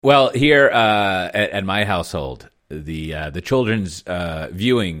Well, here at my household, the children's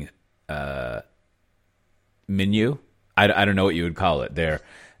viewing menu. I don't know what you would call it. They're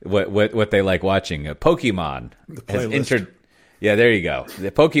what they like watching. Pokemon has entered. Yeah, there you go.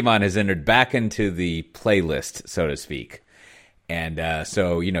 The Pokemon has entered back into the playlist, so to speak. And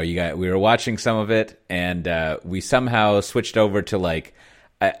so we were watching some of it, and we somehow switched over to like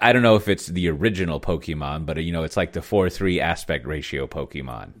I don't know if it's the original Pokemon, but it's like the 4:3 aspect ratio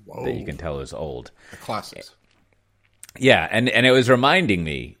Pokemon that you can tell is old. The classics. Yeah, and it was reminding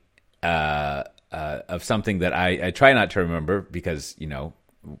me of something that I try not to remember because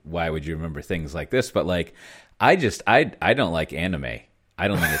why would you remember things like this? But like I don't like anime. I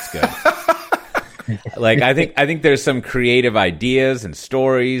don't think it's good. Like I think there's some creative ideas and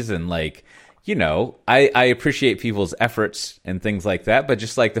stories and like I appreciate people's efforts and things like that, but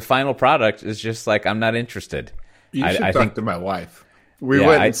just like the final product is just like I'm not interested. You should talk to my wife. We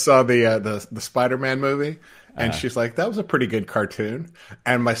went and saw the Spider-Man movie, and she's like, "That was a pretty good cartoon,"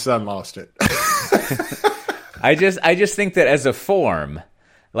 and my son lost it. I just think that as a form,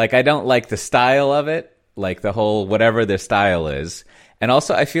 like I don't like the style of it, like the whole whatever their style is. And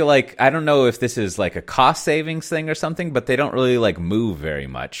also, I feel like I don't know if this is like a cost savings thing or something, but they don't really like move very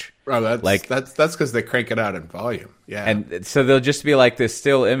much. Oh, that's because they crank it out in volume. Yeah, and so they'll just be like this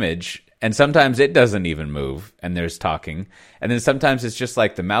still image, and sometimes it doesn't even move, and there's talking, and then sometimes it's just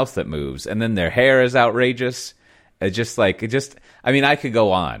like the mouth that moves, and then their hair is outrageous. I mean, I could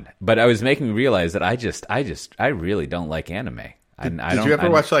go on, but I was making me realize that I really don't like anime. Did you ever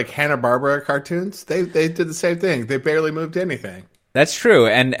watch like Hanna-Barbera cartoons? They did the same thing. They barely moved anything. That's true,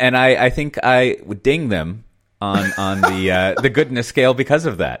 and I think I would ding them on the goodness scale because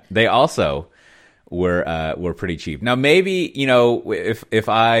of that. They also were pretty cheap. Now maybe if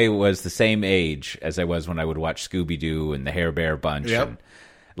I was the same age as I was when I would watch Scooby-Doo and the Hair Bear Bunch, yep. and,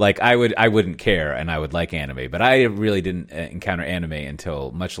 like I wouldn't care, and I would like anime, but I really didn't encounter anime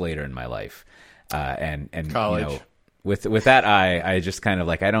until much later in my life, and college. With that I just kind of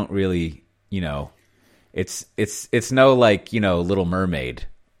like I don't really It's no like Little Mermaid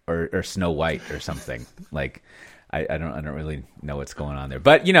or Snow White or something. Like I don't really know what's going on there.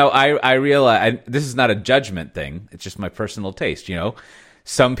 But I realize this is not a judgment thing. It's just my personal taste.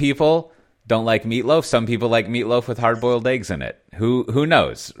 Some people don't like meatloaf. Some people like meatloaf with hard boiled eggs in it. Who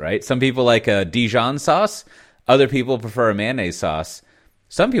knows, right? Some people like a Dijon sauce. Other people prefer a mayonnaise sauce.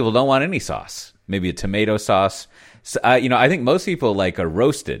 Some people don't want any sauce. Maybe a tomato sauce. So, I think most people like a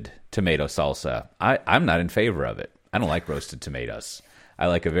roasted tomato salsa. I'm not in favor of it. I don't like roasted tomatoes. I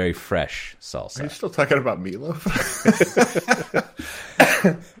like a very fresh salsa. Are you still talking about meatloaf?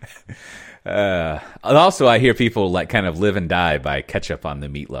 And also, I hear people like kind of live and die by ketchup on the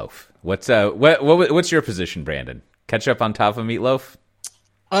meatloaf. What's your position, Brandon? Ketchup on top of meatloaf?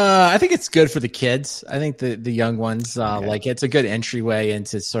 I think it's good for the kids. I think the young ones like it's a good entryway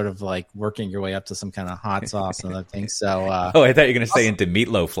into sort of like working your way up to some kind of hot sauce and other things. So, I thought you were going to say into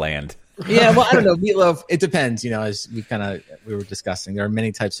meatloaf land. Yeah, well, I don't know. Meatloaf, it depends. As we were discussing, there are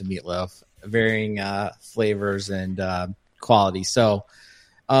many types of meatloaf, varying flavors and quality. So,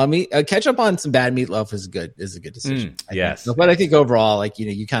 ketchup on some bad meatloaf is a good decision. Yes, but I think overall, like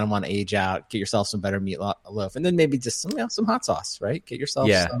you kind of want to age out, get yourself some better meatloaf, and then maybe just some hot sauce, right? Get yourself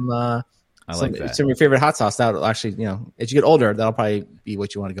some of your favorite hot sauce. That'll actually, as you get older, that'll probably be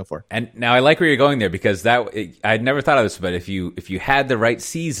what you want to go for. And now I like where you're going there because I'd never thought of this, but if you had the right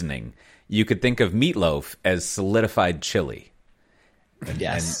seasoning, you could think of meatloaf as solidified chili.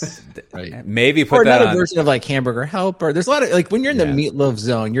 Yes, right. Maybe put or that another on version of like hamburger helper. There's a lot of like when you're in the meatloaf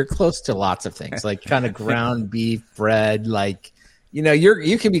zone, you're close to lots of things, like kind of ground beef, bread, like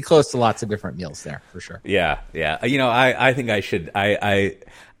you can be close to lots of different meals there for sure. Yeah. I think I should. I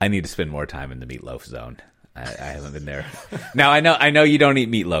need to spend more time in the meatloaf zone. I haven't been there. Now I know you don't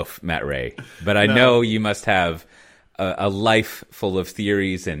eat meatloaf, Matt Ray, but I know you must have a life full of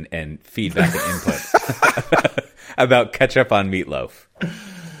theories and feedback and input about ketchup on meatloaf.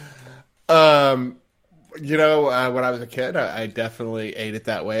 When I was a kid, I definitely ate it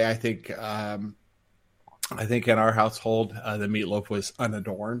that way. I think in our household, the meatloaf was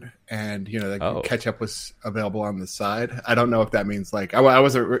unadorned, and ketchup was available on the side. I don't know if that means like I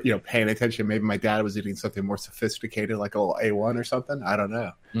wasn't paying attention. Maybe my dad was eating something more sophisticated, like a little A1 or something. I don't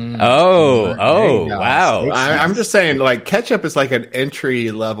know. Wow! I'm just saying, like ketchup is like an entry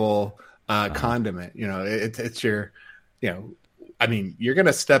level condiment. It's your I mean, you're going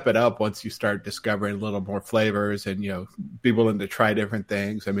to step it up once you start discovering a little more flavors and, be willing to try different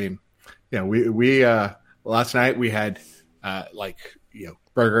things. I mean, we last night we had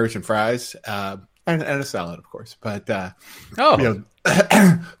burgers and fries and a salad, of course. But,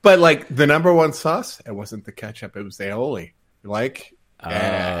 But like the number one sauce, it wasn't the ketchup; it was the aioli. Like,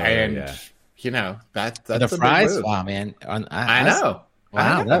 and yeah. you know that's The a big fries, move. wow, man! I know.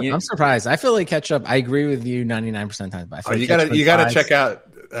 Wow, I know. I'm surprised. I feel like ketchup. I agree with you 99% of the time. But I feel Oh, like you gotta fries- check out,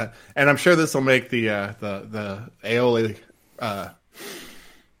 and I'm sure this will make the aioli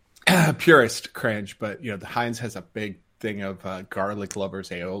purist cringe. But you know, the Heinz has a big thing of garlic lovers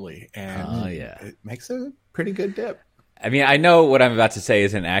aioli, and Oh, yeah. it makes a pretty good dip. I mean, I know what I'm about to say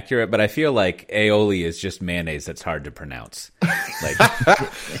isn't accurate, but I feel like aioli is just mayonnaise that's hard to pronounce. Like,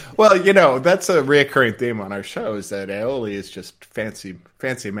 Well, you know, that's a reoccurring theme on our show is that aioli is just fancy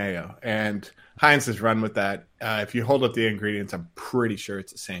mayo, and Heinz has run with that. If you hold up the ingredients, I'm pretty sure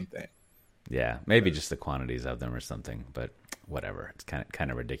it's the same thing. yeah, maybe just the quantities of them or something, but whatever. It's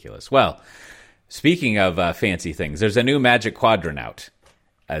kind of ridiculous. Well, speaking of fancy things, there's a new Magic Quadrant out.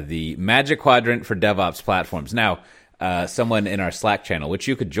 The Magic Quadrant for DevOps platforms. Now, someone in our Slack channel, which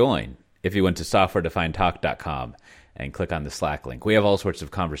you could join if you went to softwaredefinedtalk.com and click on the Slack link. We have all sorts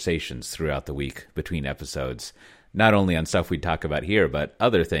of conversations throughout the week between episodes, not only on stuff we talk about here, but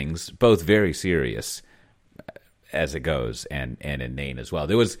other things, both very serious as it goes and inane as well.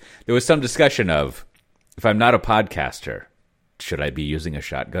 There was some discussion of, if I'm not a podcaster, should I be using a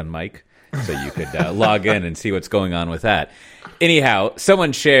shotgun mic? So you could log in and see what's going on with that. Anyhow,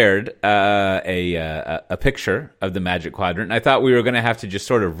 someone shared a picture of the Magic Quadrant, and I thought we were going to have to just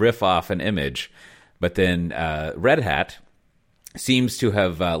sort of riff off an image, but then Red Hat seems to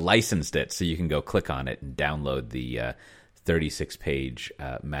have licensed it, so you can go click on it and download the 36-page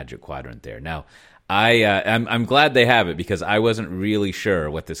Magic Quadrant there. Now, I'm glad they have it because I wasn't really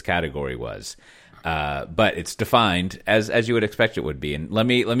sure what this category was, but it's defined as you would expect it would be. And let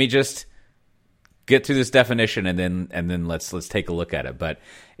me just get through this definition and then let's take a look at it. But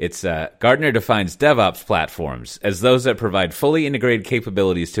it's Gartner defines DevOps platforms as those that provide fully integrated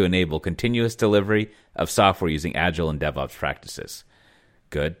capabilities to enable continuous delivery of software using Agile and DevOps practices.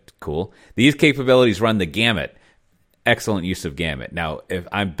 Good, cool. These capabilities run the gamut. Excellent use of gamut. Now, if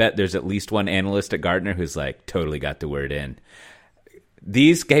I bet there's at least one analyst at Gartner who's like totally got the word in.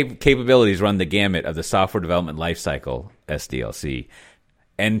 These capabilities run the gamut of the software development lifecycle, SDLC,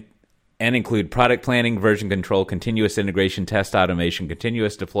 and include product planning, version control, continuous integration, test automation,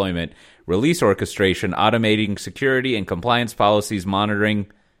 continuous deployment, release orchestration, automating security and compliance policies, monitoring,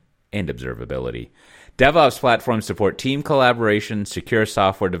 and observability. DevOps platforms support team collaboration, secure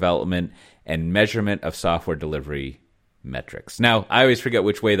software development, and measurement of software delivery metrics. Now, I always forget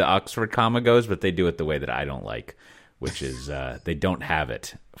which way the Oxford comma goes, but they do it the way that I don't like, which is they don't have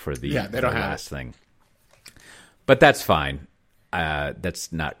it for the last thing. But that's fine.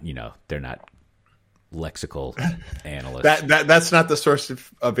 That's not, they're not lexical analysts. That's not the source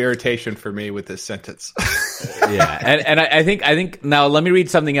of irritation for me with this sentence. Yeah, and I think now let me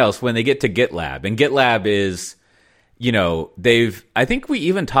read something else when they get to GitLab, and GitLab is, I think we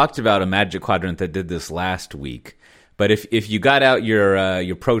even talked about a Magic Quadrant that did this last week. But if you got out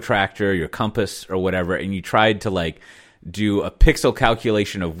your protractor, your compass, or whatever, and you tried to do a pixel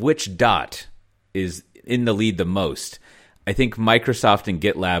calculation of which dot is in the lead the most, I think Microsoft and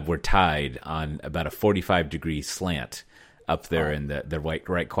GitLab were tied on about a 45-degree slant up there in the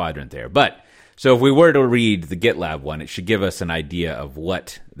right quadrant there. But so if we were to read the GitLab one, it should give us an idea of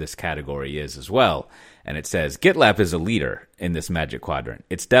what this category is as well. And it says, GitLab is a leader in this Magic Quadrant.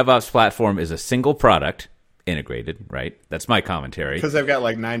 Its DevOps platform is a single product, integrated, right? That's my commentary. Because they've got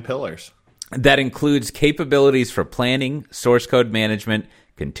 9 pillars. That includes capabilities for planning, source code management,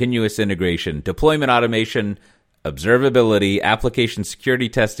 continuous integration, deployment automation, observability, application security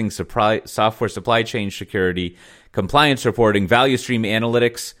testing, software supply chain security, compliance reporting, value stream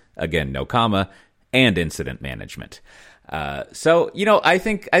analytics, again, no comma, and incident management. So, I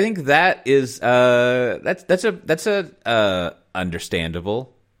think that is that's a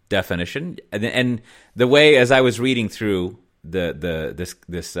understandable definition. And the way, as I was reading through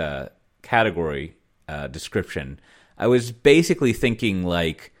this category description, I was basically thinking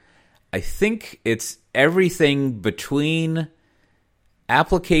I think it's everything between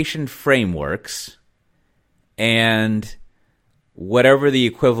application frameworks and whatever the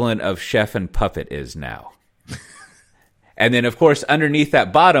equivalent of Chef and Puppet is now. And then, of course, underneath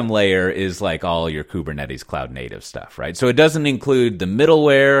that bottom layer is all your Kubernetes cloud native stuff, right? So it doesn't include the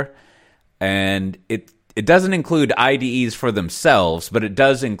middleware, and it doesn't include IDEs for themselves, but it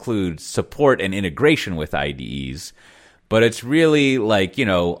does include support and integration with IDEs. But it's really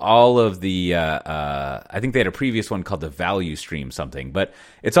all of the, I think they had a previous one called the value stream something, but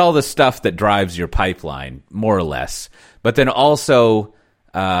it's all the stuff that drives your pipeline, more or less. But then also,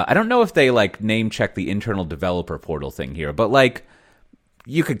 I don't know if they name check the internal developer portal thing here, but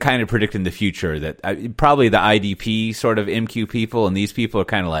you could kind of predict in the future that probably the IDP sort of MQ people and these people are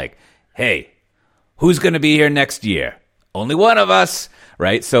kind of like, hey, who's going to be here next year? Only one of us,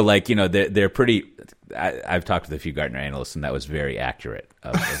 right? So like, they're pretty. I've talked with a few Gartner analysts, and that was very accurate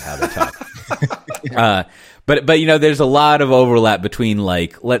of how they talk. But there's a lot of overlap between,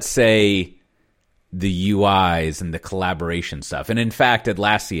 like, let's say the UIs and the collaboration stuff, and in fact,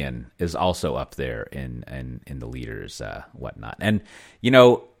 Atlassian is also up there in the leaders whatnot. And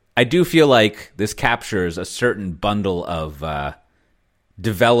I do feel like this captures a certain bundle of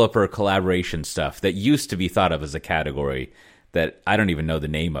developer collaboration stuff that used to be thought of as a category that I don't even know the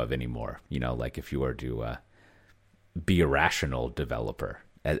name of anymore. Like if you were to be a rational developer,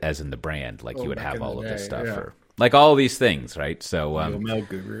 as in the brand, like you would have all of this stuff, or like all of these things, right? So, Mail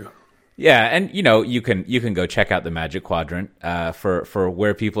Guru. Yeah, and you can go check out the Magic Quadrant for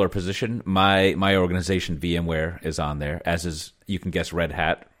where people are positioned. My organization VMware is on there, as is, you can guess, Red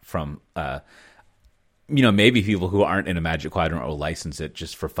Hat from maybe people who aren't in a Magic Quadrant will license it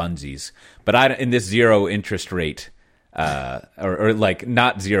just for funsies. But in this zero interest rate or like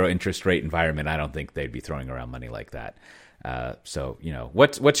not zero interest rate environment, I don't think they'd be throwing around money like that. So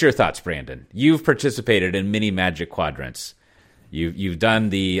what's your thoughts, Brandon? You've participated in many Magic Quadrants. You've done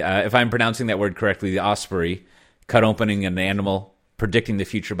the if I'm pronouncing that word correctly, the Osprey, cut opening an animal, predicting the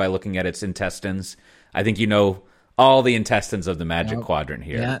future by looking at its intestines. I think all the intestines of the Magic Quadrant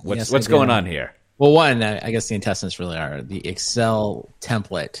here. Yeah, what's going on here? Well, one, I guess the intestines really are the Excel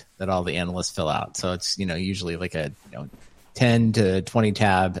template that all the analysts fill out. So it's usually like a 10 to 20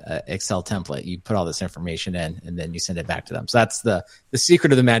 tab Excel template. You put all this information in, and then you send it back to them. So that's the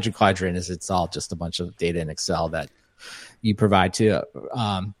secret of the Magic Quadrant, is it's all just a bunch of data in Excel that you provide to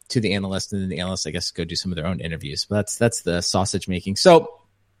the analyst, and then the analysts, I guess, go do some of their own interviews. But that's the sausage making. So,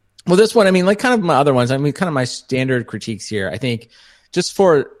 well, this one, I mean, like kind of my other ones, I mean, kind of my standard critiques here, I think, just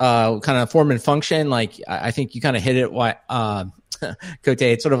for kind of form and function, like I think you kind of hit it. Cote,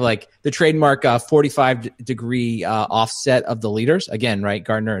 it's sort of like the trademark 45-degree offset of the leaders. Again, right,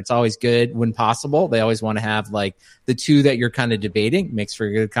 Gartner, it's always good when possible. They always want to have like the two that you're kind of debating, makes for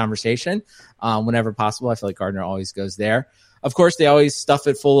a good conversation whenever possible. I feel like Gartner always goes there. Of course, they always stuff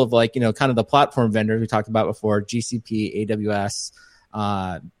it full of like, kind of the platform vendors we talked about before, GCP, AWS,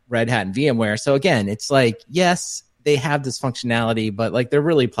 Red Hat, and VMware. So again, it's like, yes, they have this functionality, but like they're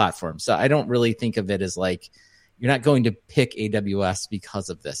really platforms. So I don't really think of it as like, you're not going to pick AWS because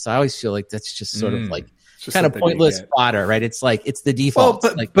of this. So I always feel like that's just sort of like kind of pointless fodder, right? It's like, it's the default.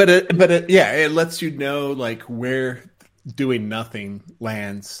 Well, but it lets you know like where doing nothing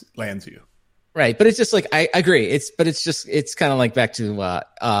lands you. Right. But it's just like, I agree. It's kind of like back to,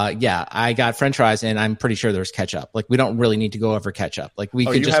 I got French fries and I'm pretty sure there's ketchup. Like we don't really need to go over ketchup. Like we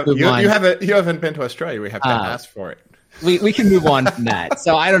could just move on. You haven't been to Australia. We have to ask for it. We can move on from that.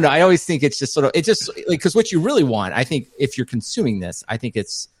 So I don't know. I always think it's just like, because what you really want, I think if you're consuming this, I think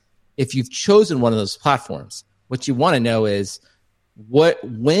it's, if you've chosen one of those platforms, what you want to know is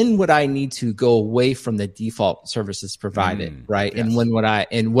when would I need to go away from the default services provided, right? Yes. And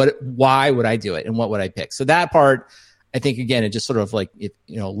why would I do it? And what would I pick? So that part, I think, again, it just sort of like,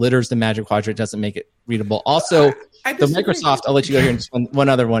 litters the Magic Quadrant, doesn't make it readable. Also, the Microsoft, I'll let you go here and just one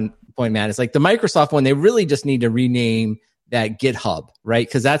other point, Matt. It's like the Microsoft one, they really just need to rename that GitHub, right?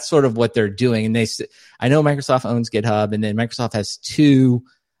 Because that's sort of what they're doing. And I know Microsoft owns GitHub, and then Microsoft has two,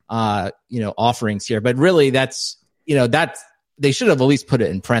 offerings here. But really, that's they should have at least put it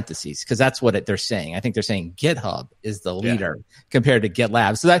in parentheses, because that's what they're saying. I think they're saying GitHub is the leader compared to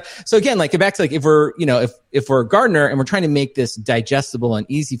GitLab. So again, like back to like, if we're, if we're Gartner and we're trying to make this digestible and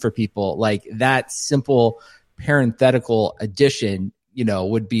easy for people, like that simple parenthetical addition,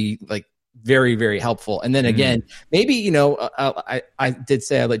 would be like very, very helpful. And then again, maybe, I did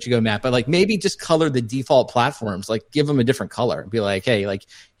say I'd let you go, Matt, but like maybe just color the default platforms, like give them a different color and be like, hey, like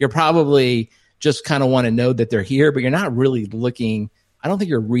you're probably just kind of want to know that they're here, but you're not really looking. I don't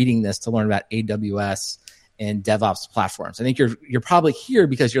think you're reading this to learn about AWS and DevOps platforms. I think you're probably here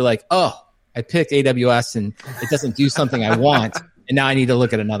because you're like, oh, I picked AWS and it doesn't do something I want, and now I need to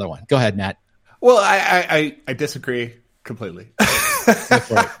look at another one. Go ahead, Matt. Well, I disagree completely.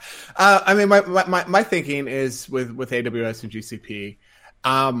 I mean, my thinking is with AWS and GCP,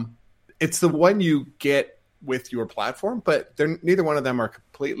 it's the one you get with your platform, but neither one of them are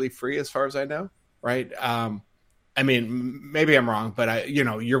completely free as far as I know, right? I mean, maybe I'm wrong, but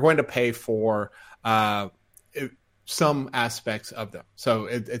you're going to pay for some aspects of them. So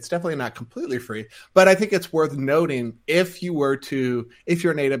it's definitely not completely free, but I think it's worth noting if you're an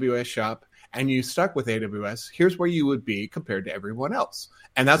AWS shop and you stuck with AWS, here's where you would be compared to everyone else.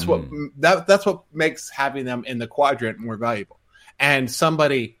 And that's what makes having them in the quadrant more valuable. and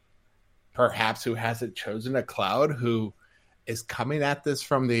somebody perhaps who hasn't chosen a cloud, who is coming at this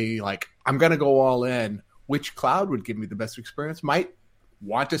from the like, I'm going to go all in, which cloud would give me the best experience, might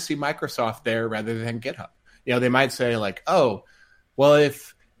want to see Microsoft there rather than GitHub. They might say like, oh, well,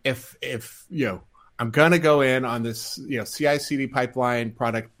 if I'm going to go in on this, CI/CD pipeline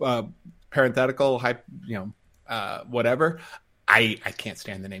product, parenthetical, whatever. I can't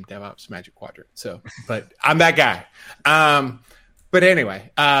stand the name DevOps Magic Quadrant. So, but I'm that guy. But anyway,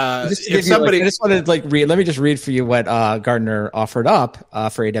 if somebody, I just wanted to let me just read for you what Gartner offered up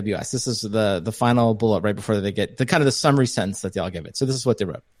for AWS. This is the final bullet right before they get the kind of the summary sentence that they all give it. So this is what they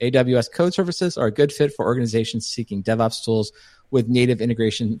wrote: AWS code services are a good fit for organizations seeking DevOps tools with native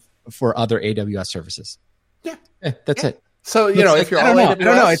integration for other AWS services. Yeah, that's it. So if you're all AWS, I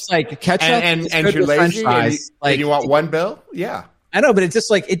don't know. It's like catch up and you're lazy and you want one bill, yeah. I know, but it's just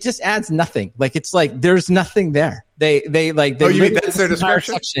like it just adds nothing. Like it's like there's nothing there. They you mean that's their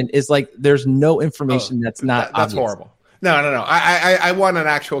description? Section is like there's no information that's not that's obvious. Horrible. No. I want an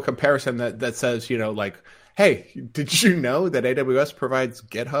actual comparison that says hey, did you know that AWS provides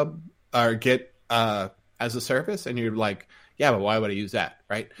GitHub or Git as a service? And you're like, yeah, but why would I use that,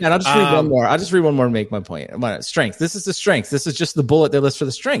 right? Yeah, and I'll just read one more. I'll just read one more and make my point. Strengths. This is the strengths. This is just the bullet they list for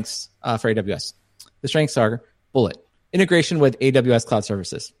the strengths for AWS. The strengths are bullet. Integration with AWS cloud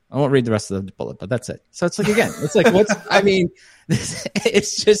services. I won't read the rest of the bullet, but that's it. So it's like, again, it's like,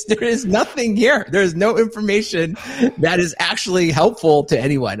 it's just, there is nothing here. There is no information that is actually helpful to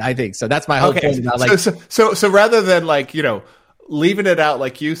anyone, I think. So that's my whole point about so rather than leaving it out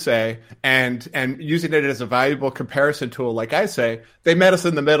like you say and using it as a valuable comparison tool, like I say, they met us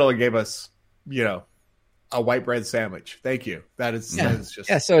in the middle and gave us, a white bread sandwich. Thank you. That is just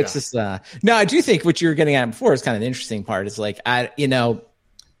it's just no, I do think what you were getting at before is kind of the interesting part. Is like I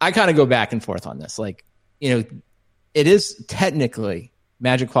kind of go back and forth on this. Like, it is technically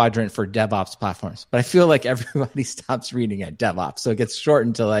Magic Quadrant for DevOps platforms, but I feel like everybody stops reading at DevOps. So it gets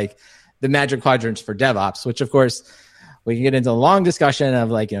shortened to like the Magic Quadrants for DevOps, which of course we can get into a long discussion of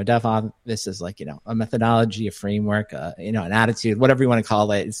DevOps. This is a methodology, a framework, an attitude, whatever you want to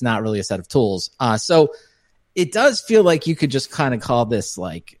call it. It's not really a set of tools. So it does feel like you could just kind of call this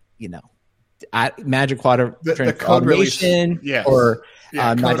Magic Quadrant the code automation, yes. Or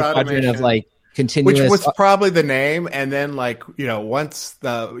Magic Quadrant of continuous, which was probably the name. And then once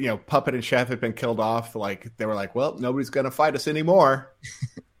the Puppet and Chef had been killed off, they were like, well, nobody's going to fight us anymore.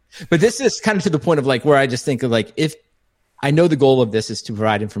 But this is kind of to the point of where I just think of if I know the goal of this is to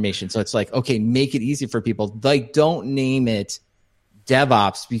provide information. So it's okay, make it easy for people. Don't name it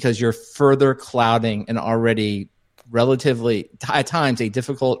DevOps because you're further clouding an already relatively at times a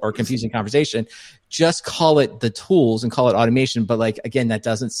difficult or confusing conversation. Just call it the tools and call it automation. But again, that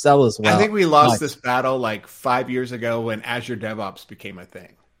doesn't sell as well. I think we lost this battle 5 years ago when Azure DevOps became a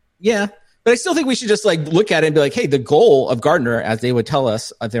thing. Yeah. But I still think we should just look at it and be hey, the goal of Gartner, as they would tell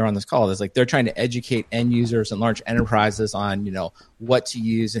us if they're on this call, is they're trying to educate end users and large enterprises on, what to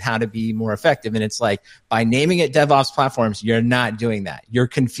use and how to be more effective. And it's by naming it DevOps platforms, you're not doing that. You're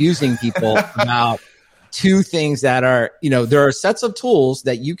confusing people about two things that are, there are sets of tools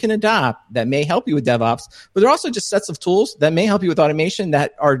that you can adopt that may help you with DevOps, but they're also just sets of tools that may help you with automation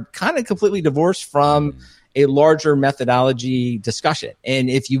that are kind of completely divorced from a larger methodology discussion. And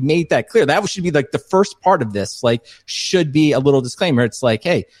if you made that clear, that should be the first part of this, should be a little disclaimer. It's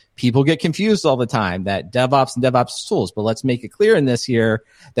hey, people get confused all the time that DevOps and DevOps tools, but let's make it clear in this here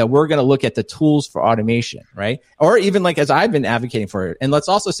that we're going to look at the tools for automation, right? Or even as I've been advocating for it. And let's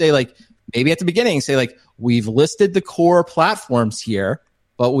also say maybe at the beginning, say we've listed the core platforms here,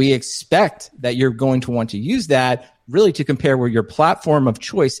 but we expect that you're going to want to use that really to compare where your platform of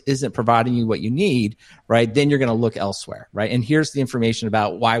choice isn't providing you what you need, right? Then you're going to look elsewhere, right? And here's the information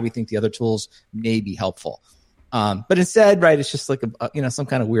about why we think the other tools may be helpful. But instead, right, it's just some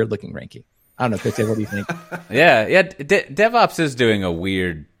kind of weird looking ranking. I don't know, Pittsy, what do you think? Yeah. DevOps is doing a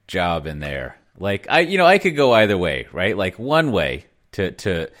weird job in there. I could go either way, right? One way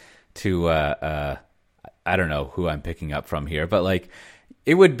to I don't know who I'm picking up from here, but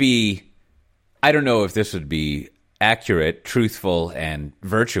it would be, I don't know if this would be accurate, truthful, and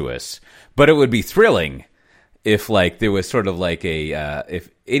virtuous, but it would be thrilling if there was sort of if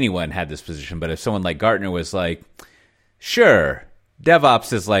anyone had this position, but if someone like Gartner was sure,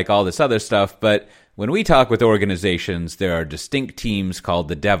 DevOps is all this other stuff, but when we talk with organizations, there are distinct teams called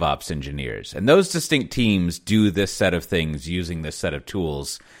the DevOps engineers, and those distinct teams do this set of things using this set of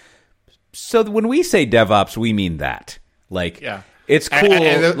tools. So when we say DevOps, we mean that. Yeah. It's cool.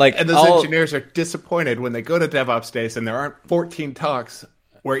 And those engineers are disappointed when they go to DevOps days and there aren't 14 talks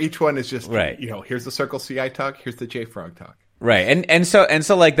where each one is just, right. Here's the Circle CI talk, here's the JFrog talk. Right. And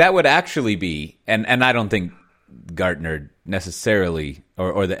so like that would actually be, and I don't think Gartner necessarily,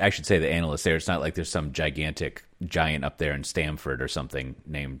 I should say the analysts there, it's not like there's some gigantic giant up there in Stanford or something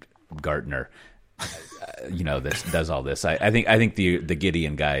named Gartner, that does all this. I think the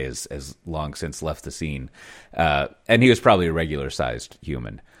Gideon guy has long since left the scene, and he was probably a regular sized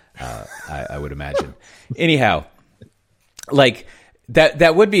human, I would imagine. Anyhow, like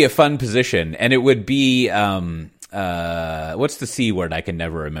that would be a fun position, and it would be what's the C word? I can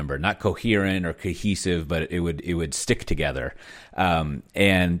never remember. Not coherent or cohesive, but it would stick together,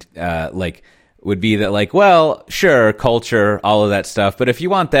 and would be that like, well, sure, culture, all of that stuff, but if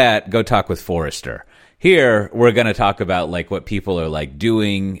you want that, go talk with Forrester. Here, we're going to talk about like what people are like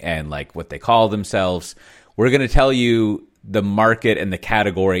doing and like what they call themselves. We're going to tell you the market and the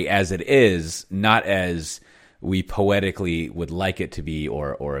category as it is, not as we poetically would like it to be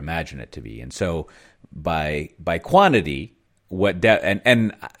or imagine it to be. And so by quantity,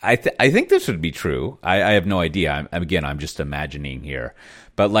 and I think this would be true. I have no idea. I'm just imagining here.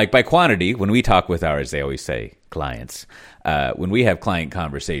 But like by quantity, when we talk with our, as they always say, clients, when we have client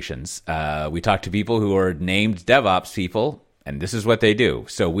conversations, we talk to people who are named DevOps people, and this is what they do.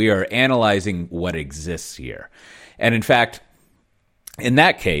 So we are analyzing what exists here. And in fact, in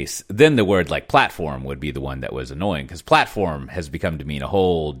that case, then the word like platform would be the one that was annoying, because platform has become to mean a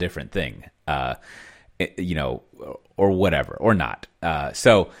whole different thing, or whatever, or not.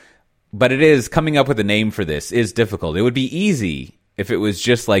 But it is, coming up with a name for this is difficult. It would be easy if it was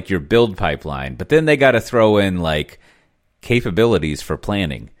just like your build pipeline, but then they got to throw in like capabilities for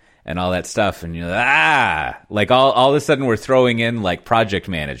planning and all that stuff. And you're like, all of a sudden we're throwing in like project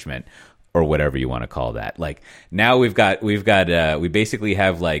management or whatever you want to call that. Like now we basically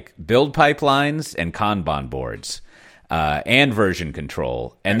have like build pipelines and Kanban boards, and version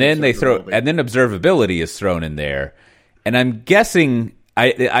control. And then observability is thrown in there. And I'm guessing,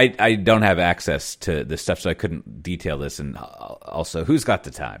 I don't have access to this stuff, so I couldn't detail this. And also, who's got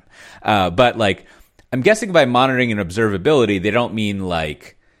the time? But like, I'm guessing by monitoring and observability, they don't mean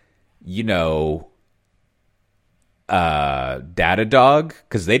like, Datadog,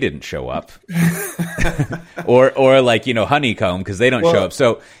 because they didn't show up, or like Honeycomb, because they don't show up.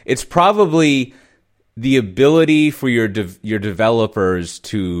 So it's probably the ability for your developers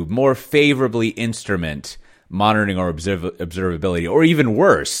to more favorably instrument monitoring or observability, or even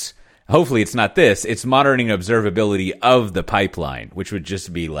worse, hopefully it's not this, it's monitoring and observability of the pipeline, which would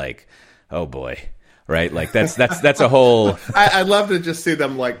just be like, oh boy, right? Like that's a whole. I'd love to just see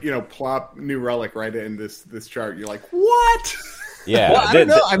them like plop New Relic right in this chart. You're like, what? Yeah, well, I don't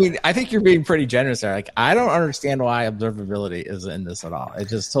know. I mean, I think you're being pretty generous there. Like, I don't understand why observability is in this at all. It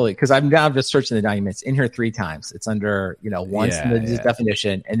just totally, because I'm now just searching the documents in here 3 times. It's under once in the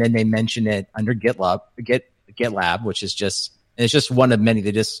definition, and then they mention it under GitLab, which is just, and it's just one of many.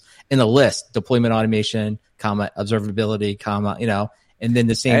 They just in the list, deployment automation, observability, and then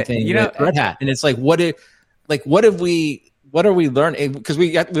the same thing with Red Hat. And it's like, what are we learning? Because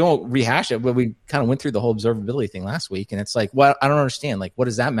we won't rehash it, but we kind of went through the whole observability thing last week, and it's like, well, I don't understand. Like, what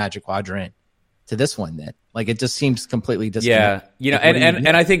is that Magic Quadrant to this one then? Like, it just seems completely disconnected. Yeah,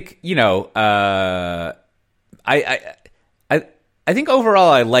 and I think I think overall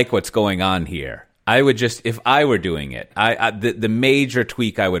I like what's going on here. I would just, if I were doing it, the major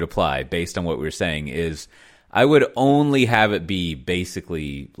tweak I would apply based on what we were saying is I would only have it be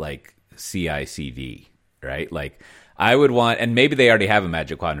basically like CI/CD, right? Like I would want, and maybe they already have a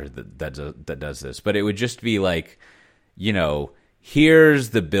Magic Quadrant that does this, but it would just be like,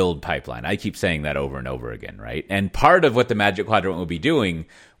 here's the build pipeline. I keep saying that over and over again, right? And part of what the Magic Quadrant would be doing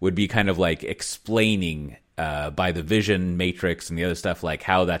would be kind of like explaining by the vision matrix and the other stuff, like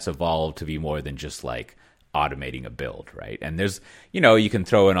how that's evolved to be more than just like automating a build, right? And there's, you can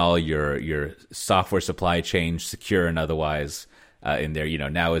throw in all your software supply chain, secure and otherwise, in there.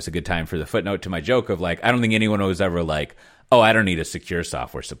 Now is a good time for the footnote to my joke of like, I don't think anyone was ever like, oh, I don't need a secure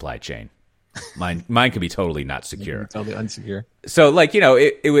software supply chain. Mine could be totally not secure, totally unsecure. So like,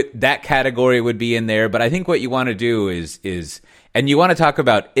 it would, that category would be in there. But I think what you want to do is, and you want to talk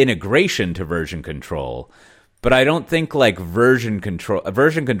about integration to version control. But I don't think like version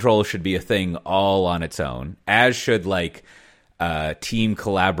control should be a thing all on its own, as should like team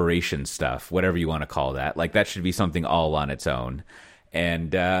collaboration stuff, whatever you want to call that. Like that should be something all on its own.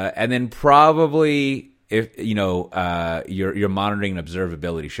 And then probably if your monitoring and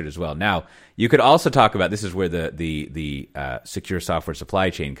observability should as well. Now, you could also talk about, this is where the secure software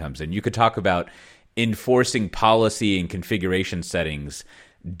supply chain comes in. You could talk about enforcing policy and configuration settings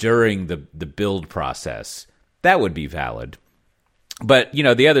during the build process. That would be valid. But,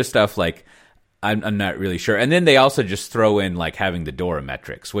 the other stuff, like, I'm not really sure. And then they also just throw in like having the DORA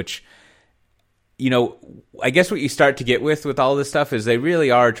metrics, which, I guess what you start to get with all this stuff is they really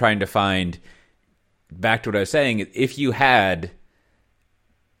are trying to find, back to what I was saying, if you had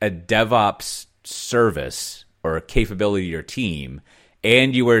a DevOps service or a capability to your team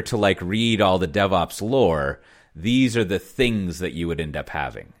and you were to like read all the DevOps lore, these are the things that you would end up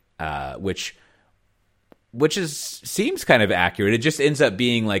having, which seems kind of accurate. It just ends up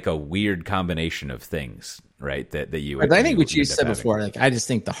being like a weird combination of things, right? That you would. But I think what you said before, like I just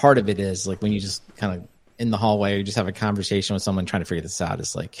think the heart of it is like when you just kind of in the hallway, or you just have a conversation with someone trying to figure this out.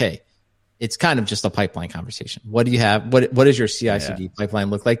 It's like, hey, it's kind of just a pipeline conversation. What do you have? What does your CI/CD pipeline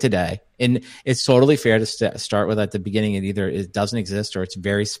look like today? And it's totally fair to start with at the beginning. It doesn't exist or it's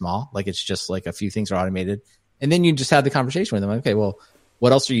very small. Like it's just like a few things are automated, and then you just have the conversation with them. Okay, well,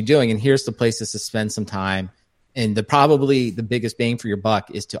 what else are you doing? And here's the places to spend some time. And probably the biggest bang for your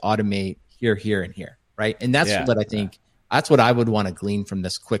buck is to automate here, here, and here, right? And that's what I think. That's what I would want to glean from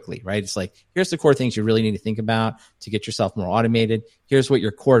this quickly, right? It's like, here's the core things you really need to think about to get yourself more automated. Here's what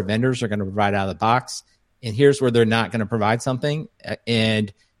your core vendors are going to provide out of the box. And here's where they're not going to provide something.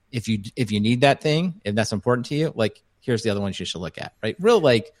 And if you need that thing, if that's important to you, like, here's the other ones you should look at, right? Real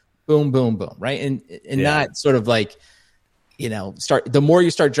like boom, boom, boom, right? And not sort of like, the more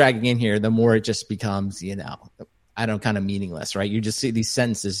you start dragging in here, the more it just becomes, kind of meaningless, right? You just see these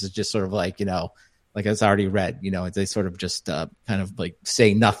sentences as just sort of like, like it's already read, they sort of just kind of like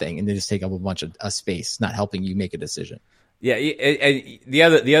say nothing and they just take up a bunch of space, not helping you make a decision. Yeah. The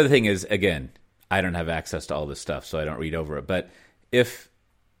other thing is, again, I don't have access to all this stuff, so I don't read over it. But if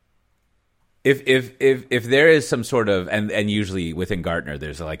there is some sort of, and usually within Gartner,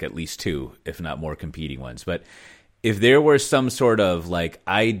 there's like at least two, if not more competing ones, but if there were some sort of like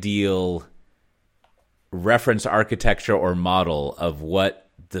ideal reference architecture or model of what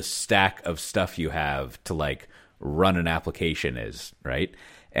the stack of stuff you have to like run an application is, right?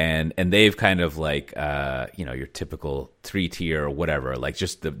 And they've kind of like, your typical 3-tier or whatever, like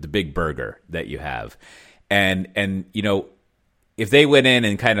just the big burger that you have. And if they went in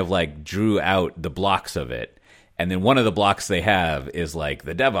and kind of like drew out the blocks of it, and then one of the blocks they have is like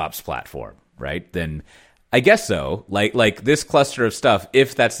the DevOps platform, right? Then I guess so. Like this cluster of stuff,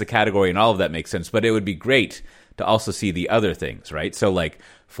 if that's the category and all of that makes sense, but it would be great to also see the other things, right? So like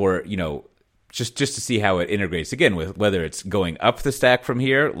for, just to see how it integrates again with whether it's going up the stack from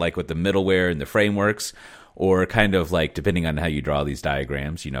here, like with the middleware and the frameworks, or kind of like depending on how you draw these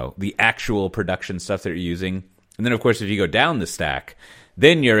diagrams, the actual production stuff that you're using. And then of course, if you go down the stack,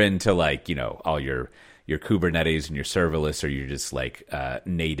 then you're into like, all your Kubernetes and your serverless, or you're just like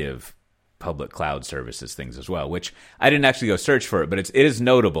native public cloud services things as well, which I didn't actually go search for it, but it is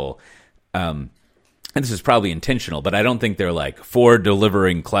notable. And this is probably intentional, but I don't think they're like for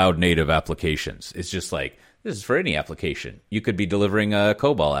delivering cloud native applications. It's just like, this is for any application. You could be delivering a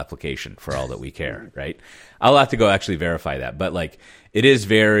COBOL application for all that we care, right? I'll have to go actually verify that, but like it is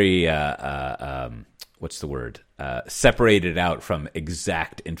very, what's the word? Separated out from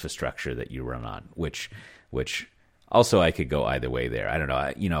exact infrastructure that you run on, which also I could go either way there. I don't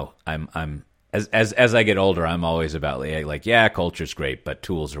know. I'm as I get older, I'm always about like, culture's great, but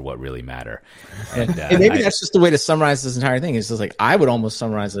tools are what really matter. And maybe that's just the way to summarize this entire thing. It's just like, I would almost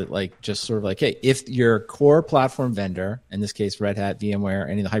summarize it like just sort of like, hey, if your core platform vendor, in this case, Red Hat, VMware,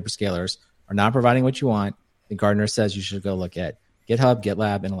 any of the hyperscalers, are not providing what you want, then Gartner says you should go look at GitHub,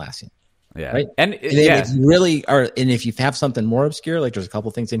 GitLab, and Atlassian. Yeah. Right. And if you really are, and if you have something more obscure, like there's a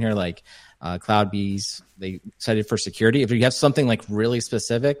couple things in here, like CloudBees, they cited for security. If you have something like really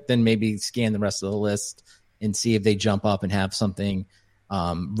specific, then maybe scan the rest of the list and see if they jump up and have something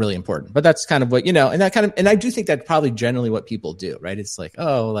really important. But that's kind of what, and I do think that's probably generally what people do, right? It's like,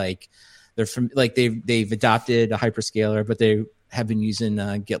 they're from like they've adopted a hyperscaler, but they have been using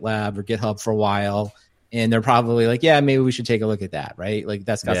GitLab or GitHub for a while. And they're probably like, maybe we should take a look at that, right? Like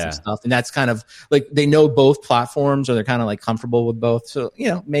that's got some stuff. And that's kind of like they know both platforms, or they're kind of like comfortable with both. So,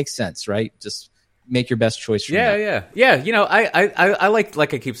 makes sense, right? Just make your best choice. Yeah. I like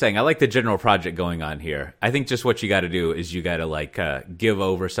I keep saying, I like the general project going on here. I think just what you got to do is you got to like give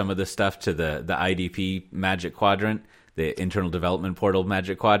over some of the stuff to the IDP Magic Quadrant, the Internal Development Portal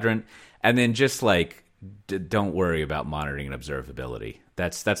Magic Quadrant. And then just like, don't worry about monitoring and observability.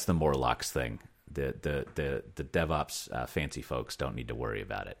 That's the Morlocks thing. The DevOps fancy folks don't need to worry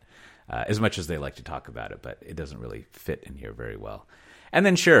about it as much as they like to talk about it, but it doesn't really fit in here very well. And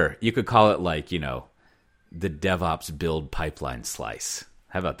then sure, you could call it like, the DevOps build pipeline slice.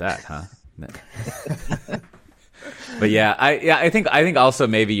 How about that, huh? But I think also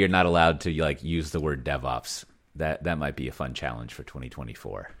maybe you're not allowed to like use the word DevOps. That might be a fun challenge for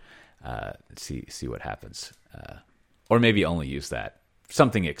 2024. See what happens, or maybe only use that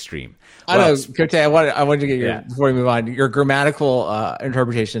something extreme. I know, Cote, I wanted to get your before we move on, your grammatical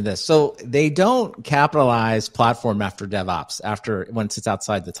interpretation of this. So they don't capitalize platform after DevOps once it's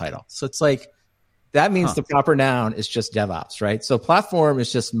outside the title. So it's like that means the proper noun is just DevOps, right? So platform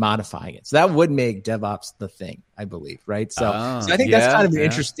is just modifying it. So that would make DevOps the thing, I believe, right? So I think that's kind of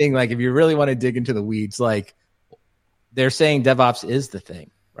interesting. Like if you really want to dig into the weeds, like they're saying DevOps is the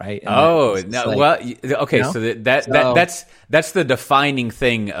thing, right? And okay. So that's the defining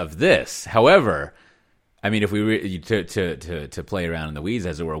thing of this. However, I mean, if we to play around in the weeds,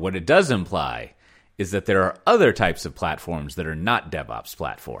 as it were, what it does imply is that there are other types of platforms that are not DevOps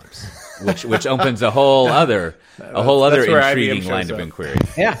platforms, which opens a whole other intriguing line of inquiry.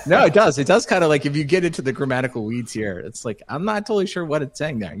 Yeah, no, it does. It does kind of like if you get into the grammatical weeds here, it's like I'm not totally sure what it's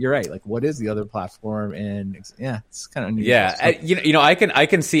saying there. You're right. Like, what is the other platform? And it's kind of unusual. Yeah, I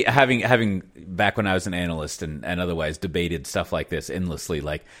can see having back when I was an analyst and otherwise debated stuff like this endlessly.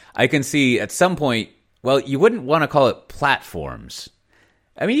 Like, I can see at some point, well, you wouldn't want to call it platforms.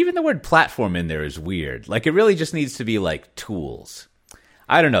 I mean, even the word platform in there is weird. Like, it really just needs to be like tools.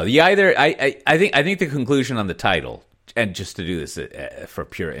 I don't know. I think the conclusion on the title, and just to do this for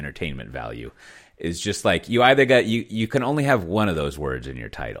pure entertainment value, is just like you can only have one of those words in your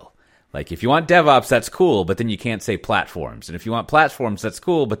title. Like, if you want DevOps, that's cool, but then you can't say platforms. And if you want platforms, that's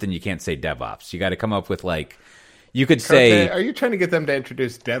cool, but then you can't say DevOps. You got to come up with like, you could say. Are you trying to get them to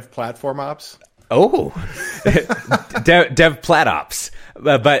introduce Dev Platform Ops? Oh, Dev Plat Ops.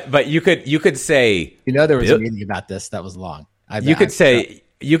 But you could say, there was a meeting about this that was long. You could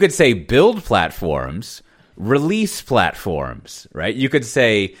say build platforms, release platforms, right? You could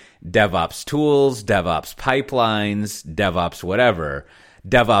say DevOps tools, DevOps pipelines, DevOps whatever,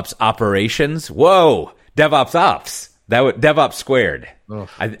 DevOps operations. Whoa, DevOps ops. DevOps squared.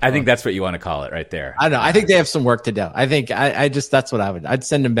 I think that's what you want to call it right there. I don't know. I think they have some work to do. I think that's what I'd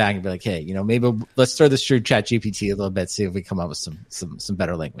send them back and be like, hey, maybe let's throw this through ChatGPT a little bit, see if we come up with some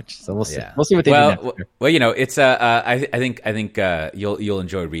better language. So we'll see. Yeah. We'll see what they do next. Well, it's I think you'll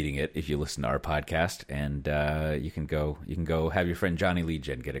enjoy reading it if you listen to our podcast, and you can go have your friend Johnny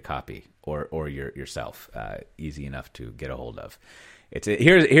Legion get a copy or yourself. Easy enough to get a hold of.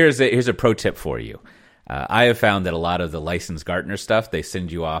 Here's a pro tip for you. I have found that a lot of the licensed Gartner stuff, they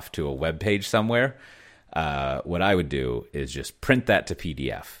send you off to a web page somewhere. What I would do is just print that to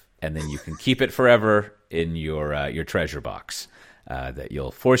PDF, and then you can keep it forever in your treasure box. That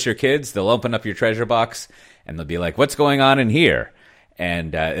you'll force your kids, they'll open up your treasure box, and they'll be like, what's going on in here?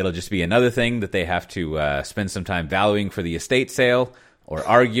 And it'll just be another thing that they have to spend some time valuing for the estate sale, or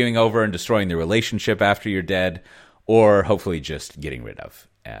arguing over and destroying the relationship after you're dead, or hopefully just getting rid of.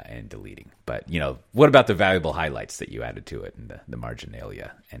 And deleting. But, what about the valuable highlights that you added to it, and the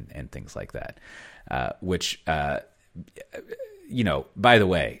marginalia and things like that? Which, by the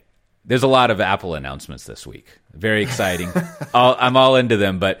way, there's a lot of Apple announcements this week. Very exciting. I'm all into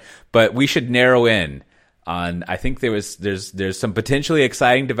them, but we should narrow in on, I think there's some potentially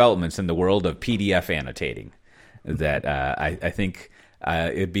exciting developments in the world of PDF annotating that I think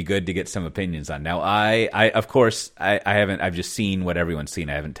it'd be good to get some opinions on. Now, I of course, I haven't. I've just seen what everyone's seen.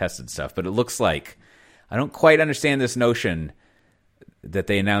 I haven't tested stuff, but it looks like I don't quite understand this notion that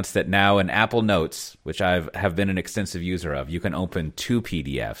they announced that now in Apple Notes, which I have been an extensive user of, you can open 2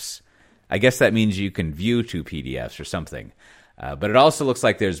 PDFs. I guess that means you can view 2 PDFs or something. But it also looks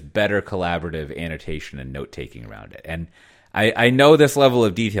like there's better collaborative annotation and note taking around it. And I know this level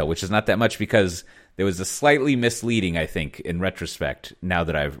of detail, which is not that much, because there was a slightly misleading, I think, in retrospect, now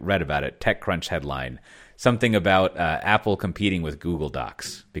that I've read about it, TechCrunch headline, something about Apple competing with Google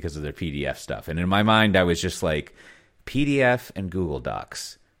Docs because of their PDF stuff. And in my mind, I was just like, PDF and Google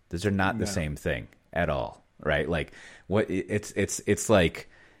Docs, those are not the same thing at all, right? Like, what it's like,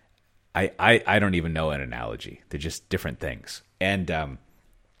 I don't even know an analogy. They're just different things. And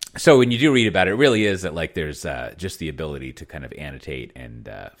so when you do read about it, it really is that like there's just the ability to kind of annotate and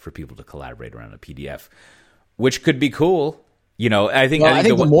for people to collaborate around a PDF, which could be cool. I think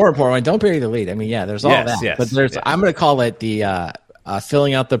the more important one, don't bury the lead. I mean, there's all that, but I'm going to call it the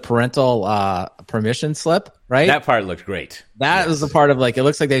filling out the parental permission slip. Right, that part looked great. That was the part of like, it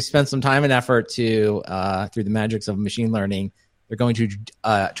looks like they spent some time and effort to through the magics of machine learning. They're going to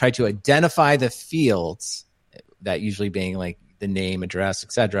try to identify the fields, that usually being like the name, address,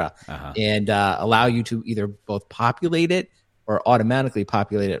 etc., and allow you to either both populate it or automatically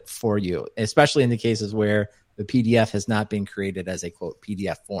populate it for you, especially in the cases where the PDF has not been created as a quote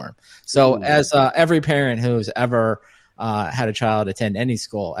PDF form. So as every parent who's ever had a child attend any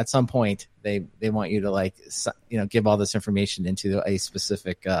school, at some point they want you to like, give all this information into a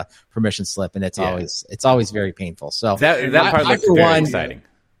specific permission slip, and it's always very painful. So that part looks very exciting.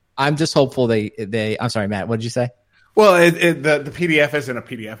 I'm just hopeful they. I'm sorry, Matt. What did you say? Well, the PDF isn't a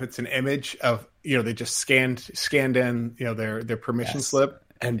PDF; it's an image of they just scanned in their permission slip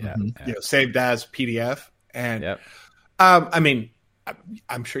and saved as PDF. And I mean,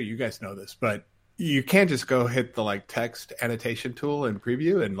 I'm sure you guys know this, but you can't just go hit the like text annotation tool in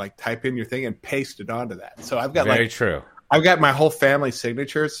Preview and like type in your thing and paste it onto that. So I've got very true. I've got my whole family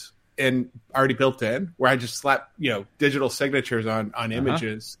signatures already built in, where I just slap digital signatures on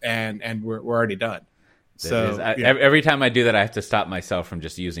images and we're already done. So every time I do that, I have to stop myself from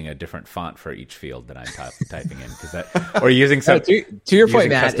just using a different font for each field that I'm typing in, or using some. To your point,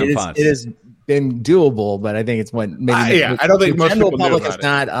 Matt, it has been doable, but I think it's one maybe. I don't think the most general people public knew has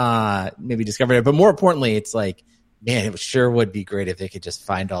about not maybe discovered it. But more importantly, it's like, man, it sure would be great if they could just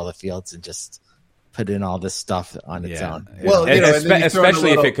find all the fields and just put in all this stuff on its own. Well,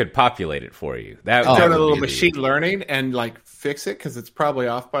 especially if it could populate it for you. That throw in a little machine learning and like fix it, because it's probably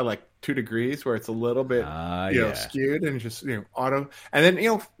off by like 2 degrees, where it's a little bit skewed, and just auto, and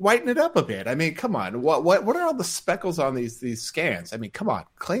then whiten it up a bit. I mean, come on, what are all the speckles on these scans? I mean, come on,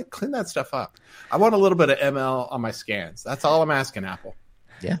 clean that stuff up. I want a little bit of ML on my scans. That's all I'm asking, Apple.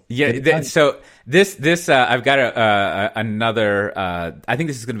 So this I've got another. I think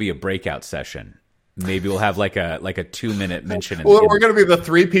this is going to be a breakout session. Maybe we'll have like a 2-minute mention. We're going to be the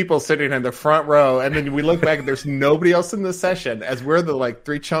 3 people sitting in the front row, and then we look back and there's nobody else in the session, as we're the like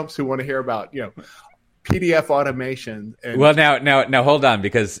 3 chumps who want to hear about PDF automation. Well, now hold on,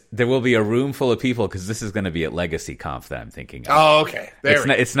 because there will be a room full of people, because this is going to be at Legacy Conf that I'm thinking of. Oh, okay.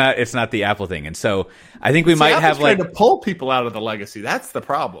 It's not the Apple thing, and so I think we might have trying to pull people out of the Legacy. That's the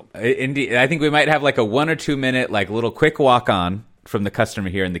problem. Indeed, I think we might have like a 1 or 2 minute like little quick walk on from the customer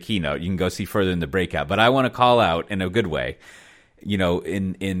here in the keynote. You can go see further in the breakout, but I want to call out in a good way.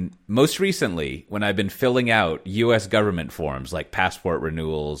 In most recently, when I've been filling out U.S. government forms like passport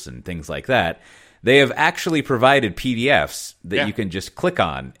renewals and things like that, they have actually provided PDFs that you can just click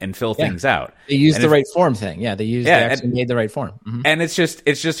on and fill things out. They use the right form thing. Yeah, they actually made the right form. Mm-hmm. And it's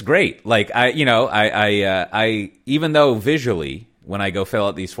just great. Like I even though visually when I go fill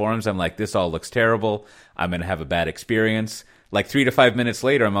out these forms, I'm like, this all looks terrible. I'm going to have a bad experience. Like 3 to 5 minutes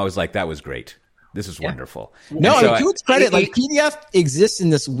later, I'm always like, that was great. This is wonderful. No, so to its credit, like PDF exists in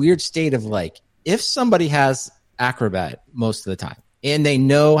this weird state of like, if somebody has Acrobat most of the time and they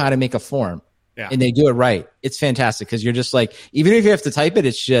know how to make a form and they do it right, it's fantastic, because you're just like, even if you have to type it,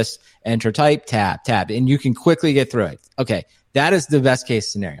 it's just enter, type, tab, and you can quickly get through it. Okay, that is the best case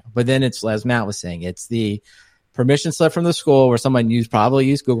scenario. But then it's, as Matt was saying, it's the permission slip from the school where someone probably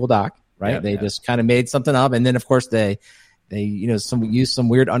used Google Doc, right? They just kind of made something up, and then of course they use some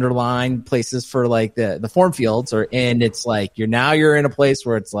weird underline places for like the form fields, and it's like you're in a place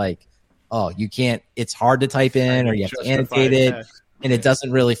where it's like, oh, you can't, it's hard to type in, or you have to annotate it, and it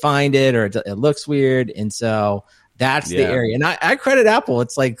doesn't really find it, or it looks weird. And so that's the area. And I credit Apple.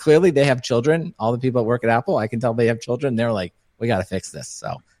 It's like, clearly they have children. All the people that work at Apple, I can tell they have children. They're like, we got to fix this.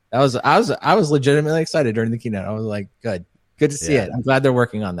 So I was legitimately excited during the keynote. I was like, good to see it. I'm glad they're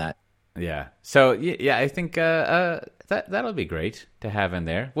working on that. Yeah. So I think that'll be great to have in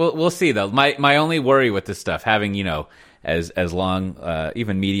there. We'll see though. My only worry with this stuff, having as long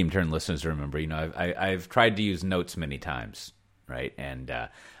even medium term listeners remember, I've tried to use Notes many times, right? And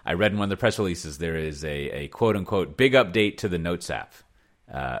I read in one of the press releases there is a quote unquote big update to the Notes app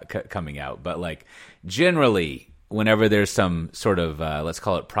coming out, but like generally, whenever there's some sort of let's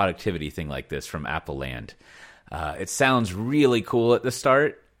call it productivity thing like this from Apple Land, it sounds really cool at the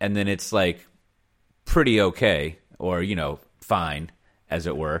start. And then it's like pretty okay, or, fine, as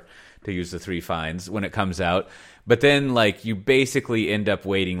it were, to use the 3 fines when it comes out. But then like you basically end up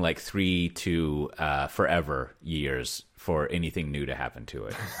waiting like 3 to forever years for anything new to happen to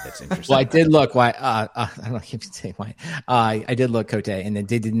it. That's interesting. Well, I did look. I don't know if you can say why. I did look, Cote, and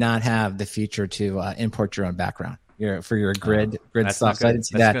they did not have the feature to import your own background. For your grid stuff. So I didn't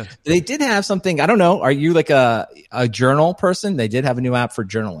see that. Good. They did have something. I don't know. Are you like a journal person? They did have a new app for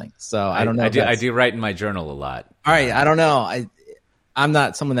journaling. So I don't know. I do write in my journal a lot. All right. I don't know. I'm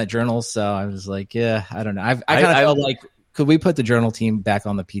not someone that journals, so I was like, I don't know. I kind of felt like, could we put the journal team back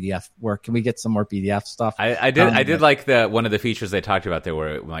on the PDF work? Can we get some more PDF stuff? I did like one of the features they talked about there,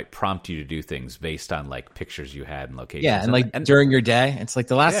 where it might prompt you to do things based on like pictures you had and locations. Yeah, and during your day, it's like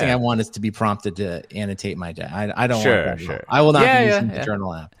the last thing I want is to be prompted to annotate my day. I don't want that. Sure. I will not be using the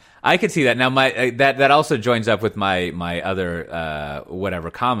journal app. I could see that. Now, that also joins up with my other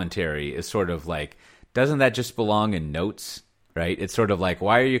whatever commentary is sort of like, doesn't that just belong in Notes? Right? It's sort of like,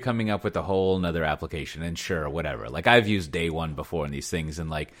 why are you coming up with a whole nother application? And sure, whatever. Like, I've used Day One before in these things, and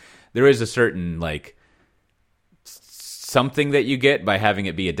like, there is a certain like something that you get by having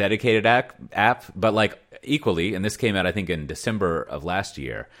it be a dedicated app, but like equally, and this came out I think in December of last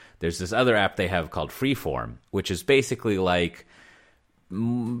year. There's this other app they have called Freeform, which is basically like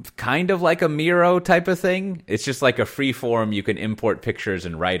kind of like a Miro type of thing. It's just like a freeform. You can import pictures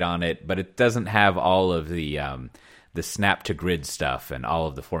and write on it, but it doesn't have all of the snap to grid stuff and all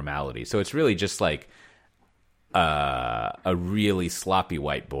of the formalities. So it's really just like a really sloppy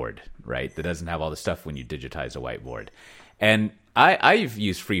whiteboard, right? That doesn't have all the stuff when you digitize a whiteboard. And I've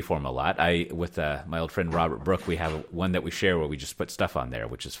used Freeform a lot. With my old friend Robert Brook, we have one that we share where we just put stuff on there,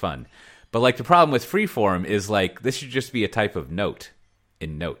 which is fun. But like the problem with Freeform is like this should just be a type of note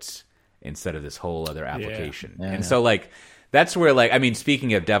in Notes instead of this whole other application. Yeah. And so like that's where, like, I mean,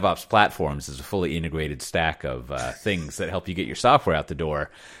 speaking of DevOps platforms, is a fully integrated stack of things that help you get your software out the door.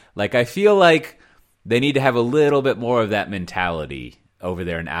 Like, I feel like they need to have a little bit more of that mentality over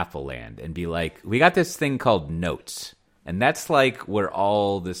there in Apple land and be like, we got this thing called Notes, and that's like where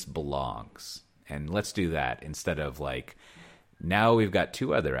all this belongs. And let's do that instead of like, now we've got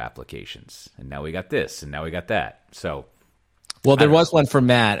 2 other applications, and now we got this, and now we got that. So, well, there was one for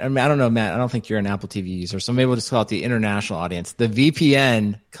Matt. I mean, I don't know, Matt. I don't think you're an Apple TV user, so maybe we'll just call it the international audience. The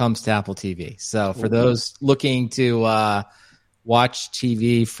VPN comes to Apple TV. So for those looking to watch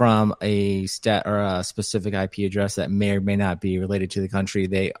TV from a stat or a specific IP address that may or may not be related to the country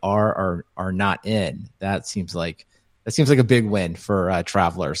they are or are not in, that seems like a big win for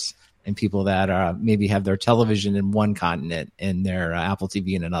travelers and people that maybe have their television in one continent and their Apple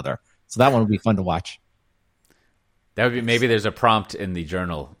TV in another. So that one would be fun to watch. That would be, maybe there's a prompt in the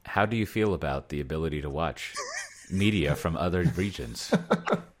journal. How do you feel about the ability to watch media from other regions?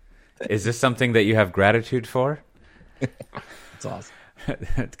 Is this something that you have gratitude for? That's awesome.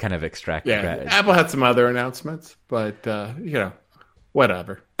 Kind of extract. Yeah, Apple had some other announcements, but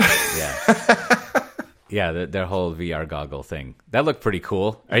whatever. Yeah, yeah, their whole VR goggle thing. That looked pretty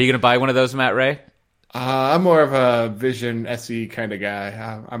cool. Are you going to buy one of those, Matt Ray? I'm more of a Vision SE kind of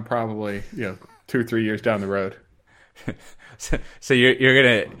guy. I'm probably 2-3 years down the road. So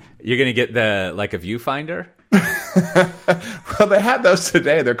you're gonna get the like a viewfinder? Well, they had those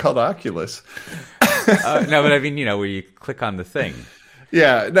today. They're called Oculus. No, but I mean, where you click on the thing.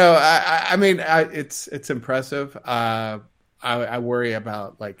 Yeah, no, I mean, it's impressive. I worry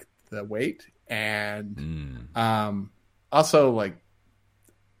about like the weight and also like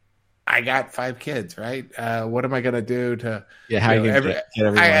I got 5 kids, right? What am I going to do to? Yeah, how you going to get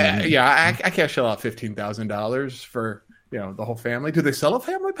everyone? I can't shell out $15,000 for the whole family. Do they sell a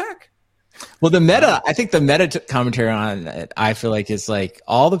family pack? Well, I think the meta commentary on it, I feel like is like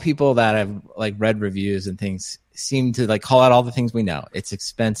all the people that have like read reviews and things seem to like call out all the things we know. It's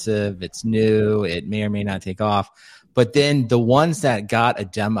expensive, it's new, it may or may not take off. But then the ones that got a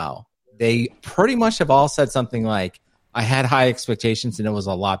demo, they pretty much have all said something like, I had high expectations and it was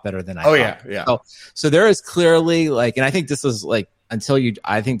a lot better than I thought. Yeah. So there is clearly like, and I think this is like, I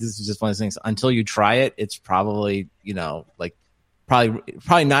think this is just one of those things, until you try it, it's probably, like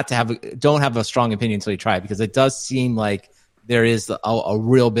probably not to don't have a strong opinion until you try it, because it does seem like there is a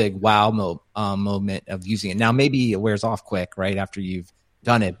real big wow moment of using it. Now, maybe it wears off quick, right, after you've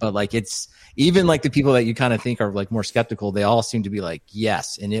done it, but like it's even like the people that you kind of think are like more skeptical, they all seem to be like,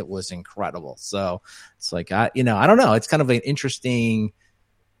 yes, and it was incredible. So it's like, I don't know. It's kind of an interesting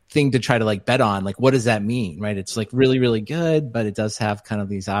thing to try to like bet on. Like, what does that mean, right? It's like really, really good, but it does have kind of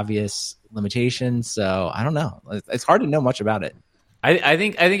these obvious limitations. So I don't know. It's hard to know much about it. I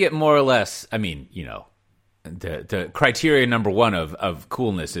think it more or less, I mean, the criteria number one of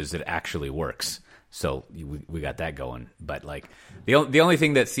coolness is it actually works. So we got that going. But like the only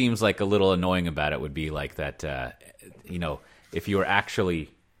thing that seems like a little annoying about it would be like that, if you were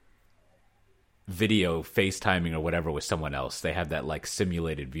actually video FaceTiming or whatever with someone else, they have that like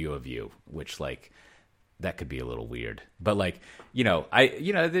simulated view of you, which like that could be a little weird. But like, here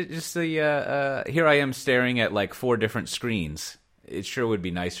I am staring at like 4 different screens. It sure would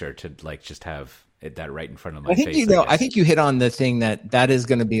be nicer to like just have that right in front of my face. I think you hit on the thing that is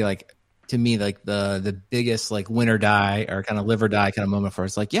going to be like, to me, like the biggest like win or die or kind of live or die kind of moment for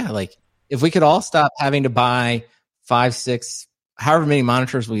us. Like, yeah, like if we could all stop having to buy 5, 6, however many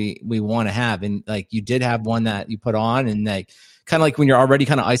monitors we want to have. And like you did have one that you put on, and like kind of like when you're already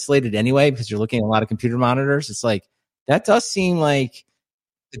kind of isolated anyway, because you're looking at a lot of computer monitors, it's like that does seem like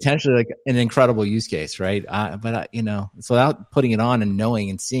potentially like an incredible use case, right? But it's without putting it on and knowing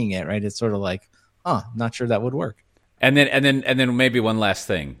and seeing it, right? It's sort of like, I'm not sure that would work. And then maybe one last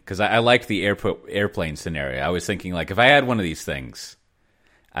thing, because I like the airplane scenario. I was thinking, like, if I had one of these things,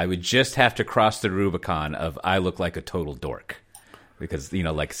 I would just have to cross the Rubicon of I look like a total dork. Because,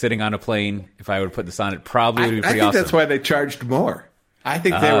 like sitting on a plane, if I were to put this on, it probably would be pretty awesome. I think that's why they charged more. I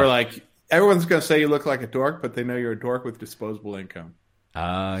think they were like, everyone's going to say you look like a dork, but they know you're a dork with disposable income.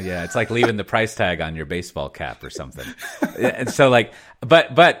 Yeah, it's like leaving the price tag on your baseball cap or something. And so, like,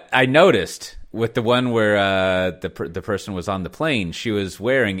 but I noticed with the one where the person was on the plane, she was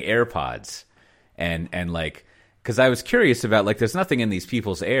wearing AirPods, and like, because I was curious about, like, there's nothing in these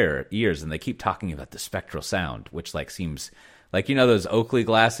people's ears, and they keep talking about the spectral sound, which like seems like, those Oakley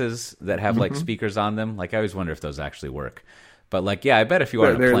glasses that have like speakers on them. Like, I always wonder if those actually work. But like, yeah, I bet if you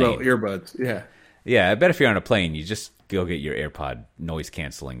are on a plane, little earbuds, yeah, I bet if you're on a plane, you just go get your AirPod noise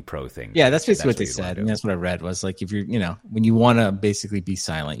canceling pro thing. Yeah, that's basically what they said, and that's what I read was like, if you're, when you want to basically be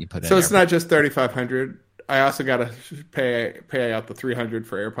silent, you put it. So it's not just $3,500. I also got to pay out the $300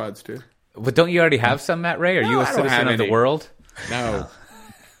 for AirPods too. But don't you already have some, Matt Ray? Are you a citizen of the world? No.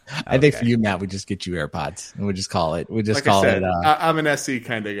 I think for you, Matt, we just get you AirPods, and we'll just call it. We just call it. I'm an SE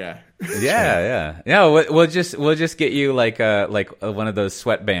kind of guy. Yeah. We'll just get you like one of those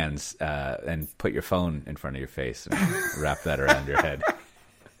sweatbands and put your phone in front of your face and wrap that around your head.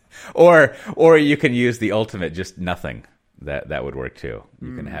 Or you can use the ultimate, just nothing. That would work too.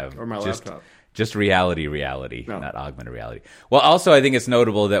 You can have or my laptop. Just reality, not augmented reality. Well, also, I think it's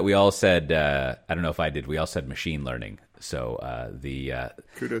notable that we all said, I don't know if I did, we all said machine learning. So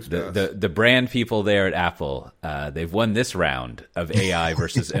the brand people there at Apple, they've won this round of AI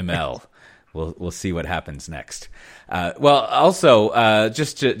versus ML. We'll see what happens next. Well, also,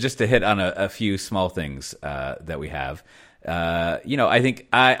 just to hit on a few small things that we have. I think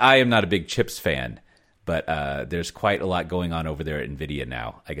I am not a big chips fan. But there's quite a lot going on over there at NVIDIA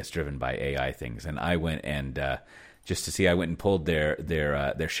now, I guess driven by AI things. And I went and just to see, I went and pulled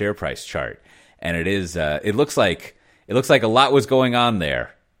their share price chart, and it looks like a lot was going on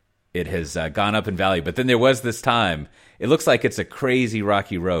there. It has gone up in value, but then there was this time. It looks like it's a crazy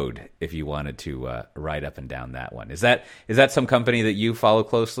rocky road if you wanted to ride up and down that one. Is that some company that you follow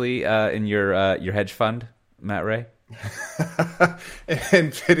closely in your hedge fund, Matt Ray?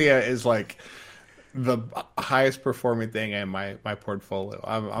 NVIDIA is like the highest performing thing in my portfolio.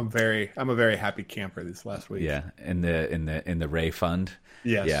 I'm a very happy camper this last week. Yeah, in the Ray fund.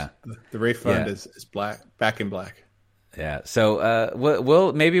 Yes. Yeah. The Ray fund is back in black. Yeah. So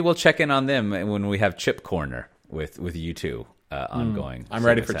we'll check in on them when we have Chip Corner with you two ongoing. I'm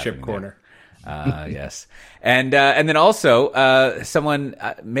ready for Chip Corner. Yes. And then also someone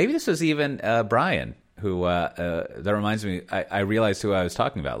maybe this was even Brian. Who that reminds me, I realized who I was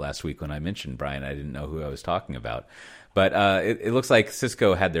talking about last week when I mentioned Brian. I didn't know who I was talking about. But it looks like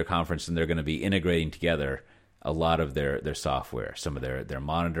Cisco had their conference, and they're going to be integrating together a lot of their software, some of their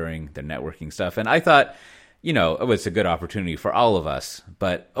monitoring, their networking stuff. And I thought, it was a good opportunity for all of us.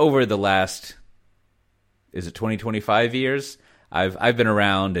 But over the last, is it 25 years? I've been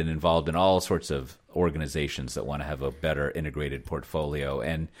around and involved in all sorts of organizations that want to have a better integrated portfolio.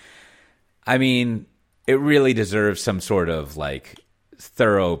 And I mean, it really deserves some sort of like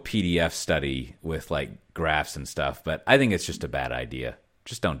thorough PDF study with like graphs and stuff, but I think it's just a bad idea.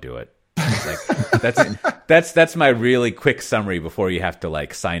 Just don't do it. Like that's my really quick summary before you have to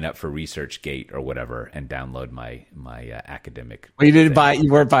like sign up for ResearchGate or whatever and download my academic. Well, you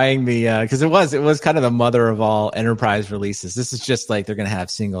weren't buying the because it was kind of the mother of all enterprise releases. This is just like they're going to have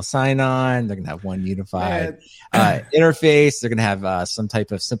single sign-on. They're going to have one unified interface. They're going to have some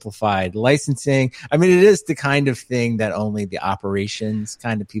type of simplified licensing. I mean, it is the kind of thing that only the operations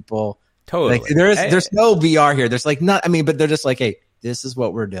kind of people totally. Like, there's no VR here. There's like not. I mean, but they're just like, hey, this is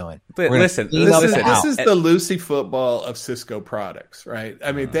what we're doing. But listen, this is the Lucy football of Cisco products, right?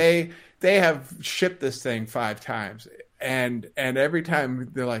 I mean, they have shipped this thing 5 times, and every time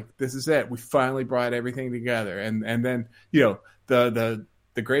they're like, "This is it. We finally brought everything together." And then the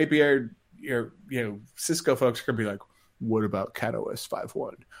graybeard Cisco folks are gonna be like, "What about CatOS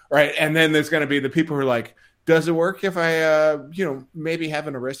 5.1?" Right? And then there's gonna be the people who are like, "Does it work if I maybe have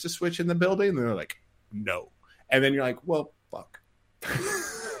an Arista switch in the building?" And they're like, "No." And then you're like, "Well, fuck."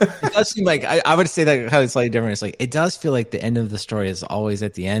 It does seem like I would say that how it's slightly different. It's like it does feel like the end of the story is always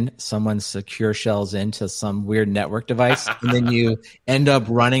at the end. Someone secure shells into some weird network device, and then you end up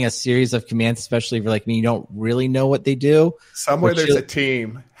running a series of commands, especially if you're like me, you don't really know what they do. Somewhere there's a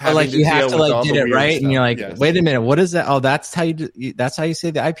team, like you have to like get it right, and you're like, wait a minute, what is that? Oh, that's how you do. That's how you say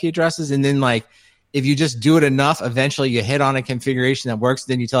the IP addresses, and then like if you just do it enough, eventually you hit on a configuration that works.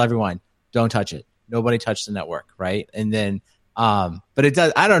 Then you tell everyone, don't touch it. Nobody touch the network, right? And then. But it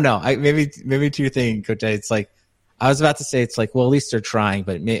does. I don't know. Maybe to your thing, Coach. It's like I was about to say it's like, well, at least they're trying,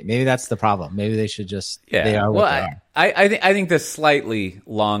 but maybe that's the problem. Maybe they should just they are what they are. I think the slightly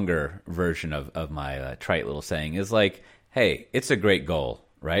longer version of my trite little saying is like, hey, it's a great goal,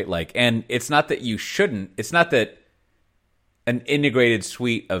 right? Like, and it's not that you shouldn't. It's not that an integrated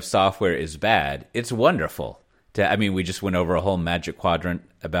suite of software is bad. It's wonderful. We just went over a whole magic quadrant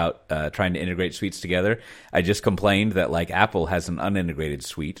about trying to integrate suites together. I just complained that like Apple has an unintegrated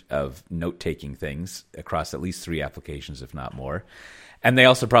suite of note-taking things across at least 3 applications, if not more. And they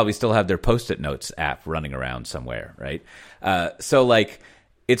also probably still have their Post-it Notes app running around somewhere, right? So like,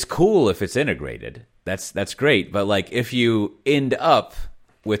 it's cool if it's integrated. That's great. But like, if you end up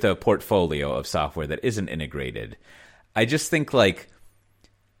with a portfolio of software that isn't integrated, I just think like,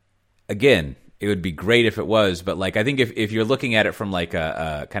 again, it would be great if it was, but like I think if you're looking at it from like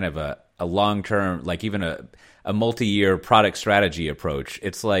a kind of a long-term, like even a multi-year product strategy approach,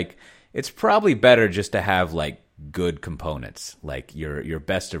 it's like it's probably better just to have like good components, like your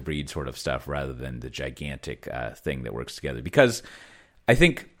best of breed sort of stuff, rather than the gigantic thing that works together. Because I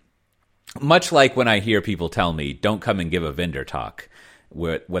think much like when I hear people tell me, don't come and give a vendor talk,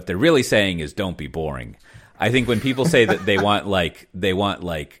 what they're really saying is don't be boring. I think when people say that they want like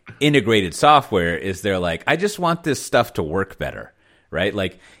integrated software, is they're like, I just want this stuff to work better, right?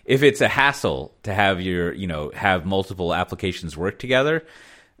 Like if it's a hassle to have have multiple applications work together,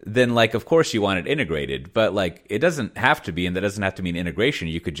 then like of course you want it integrated, but like it doesn't have to be, and that doesn't have to mean integration.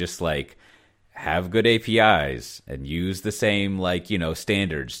 You could just like have good APIs and use the same like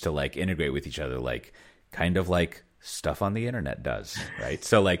standards to like integrate with each other, like kind of like stuff on the internet does, right?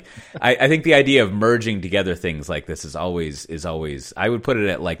 So like I think the idea of merging together things like this is always I would put it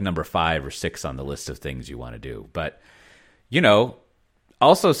at like number 5 or 6 on the list of things you want to do. But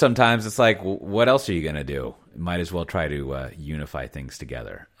also sometimes it's like, what else are you going to do? Might as well try to unify things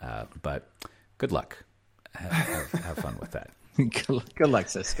together. But good luck. Have fun with that. Good luck,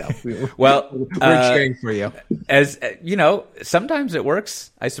 Cisco. Well, we're cheering for you. As sometimes it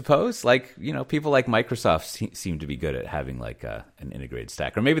works, I suppose. Like, people like Microsoft seem to be good at having like an integrated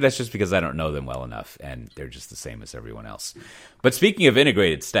stack. Or maybe that's just because I don't know them well enough and they're just the same as everyone else. But speaking of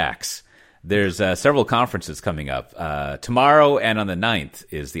integrated stacks, there's several conferences coming up. Tomorrow and on the 9th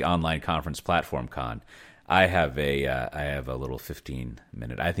is the online conference Platform Con. I have a little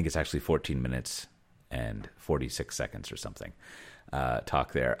 15-minute, I think it's actually 14 minutes and 46 seconds or something,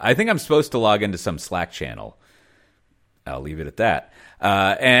 talk there. I think I'm supposed to log into some Slack channel. I'll leave it at that.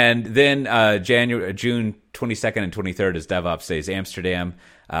 And then June 22nd and 23rd is DevOps Days Amsterdam.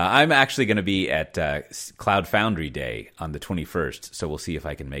 I'm actually going to be at Cloud Foundry Day on the 21st, so we'll see if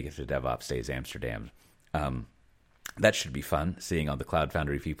I can make it to DevOps Days Amsterdam. That should be fun, seeing all the Cloud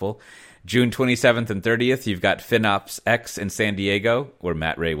Foundry people. June 27th and 30th, you've got FinOps X in San Diego, where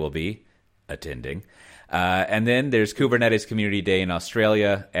Matt Ray will be attending. And then there's Kubernetes Community Day in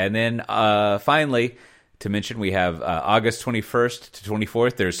Australia. And then finally, to mention, we have August 21st to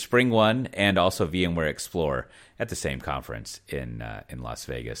 24th. There's Spring One and also VMware Explore at the same conference in Las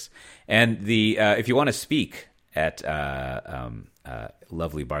Vegas. And if you want to speak at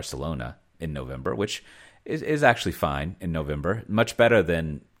lovely Barcelona in November, which is actually fine in November, much better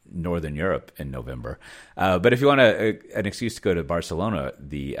than Northern Europe in November. But if you want an excuse to go to Barcelona,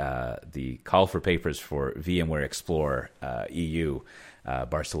 the call for papers for VMware Explore EU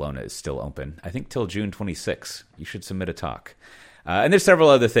Barcelona is still open, I think, till June 26. You should submit a talk. And there's several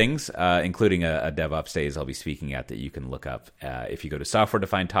other things, including a DevOps Days I'll be speaking at that you can look up if you go to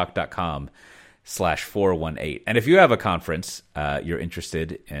softwaredefinedtalk.com/418. And if you have a conference you're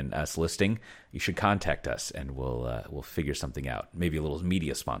interested in us listing, you should contact us and we'll figure something out. Maybe a little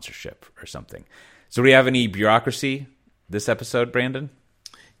media sponsorship or something. So do we have any bureaucracy this episode, Brandon?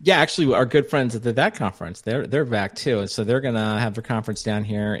 Yeah, actually, our good friends at that conference, they're back too. So they're gonna have their conference down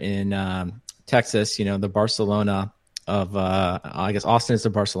here in Texas. The Barcelona of I guess Austin is the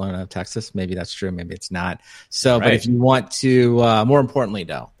Barcelona of Texas. Maybe that's true. Maybe it's not. So, right. But if you want to, more importantly,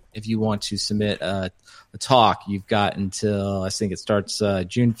 though, if you want to submit a talk, you've got until, I think it starts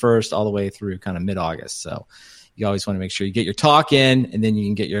June 1st all the way through kind of mid-August. So you always want to make sure you get your talk in, and then you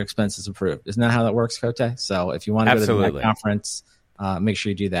can get your expenses approved. Isn't that how that works, Cote? So if you want to go to the conference, make sure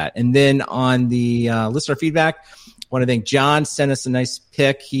you do that. And then on the listener feedback, I want to thank John. Sent us a nice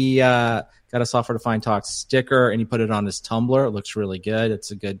pic. He got a Software Defined Talk sticker, and he put it on his Tumblr. It looks really good.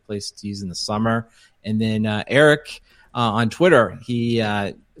 It's a good place to use in the summer. And then Eric on Twitter, he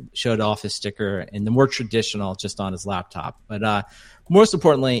showed off his sticker in the more traditional, just on his laptop. But most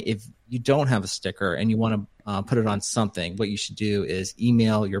importantly, if you don't have a sticker and you want to put it on something, what you should do is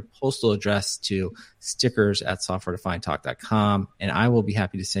email your postal address to stickers@softwaredefinedtalk.com, and I will be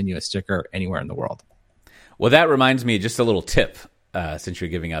happy to send you a sticker anywhere in the world. Well, that reminds me, just a little tip, since you're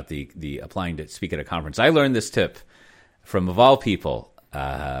giving out the applying to speak at a conference. I learned this tip from, of all people,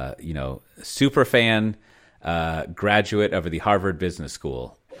 super fan, graduate of the Harvard Business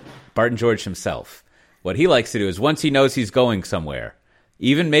School, Barton George himself. What he likes to do is once he knows he's going somewhere,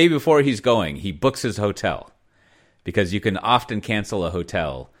 even maybe before he's going, he books his hotel, because you can often cancel a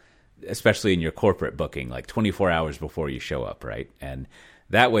hotel, especially in your corporate booking, like 24 hours before you show up, right? And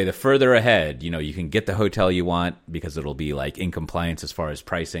that way, the further ahead, you can get the hotel you want because it'll be like in compliance as far as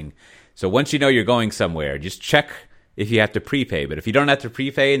pricing. So once you know you're going somewhere, just check if you have to prepay. But if you don't have to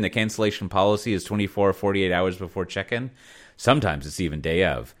prepay and the cancellation policy is 24 or 48 hours before check-in, sometimes it's even day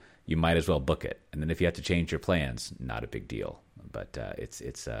of, you might as well book it. And then if you have to change your plans, not a big deal. But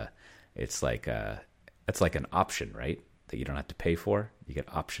it's like an option, right? That you don't have to pay for. You get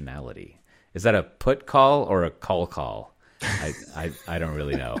optionality. Is that a put call or a call? I don't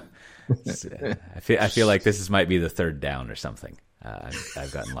really know. I feel like this might be the third down or something.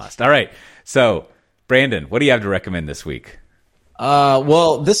 I've gotten lost. All right. So, Brandon, what do you have to recommend this week?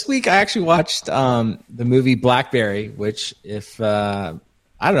 Well, this week I actually watched the movie Blackberry, which I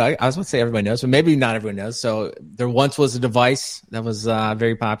don't know, I was going to say everybody knows, but maybe not everyone knows. So there once was a device that was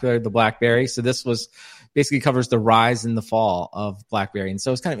very popular, the Blackberry. So this was basically covers the rise and the fall of BlackBerry. And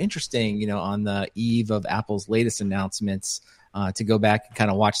so it's kind of interesting, on the eve of Apple's latest announcements, to go back and kind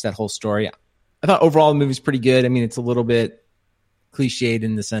of watch that whole story. I thought overall the movie's pretty good. I mean, it's a little bit cliched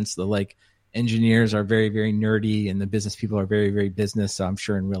in the sense that like engineers are very, very nerdy and the business people are very, very business. So I'm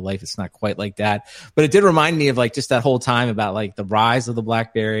sure in real life it's not quite like that. But it did remind me of like just that whole time about like the rise of the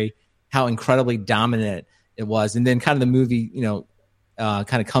BlackBerry, how incredibly dominant it was. And then kind of the movie,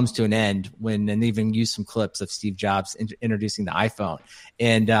 kind of comes to an end and even use some clips of Steve Jobs introducing the iPhone.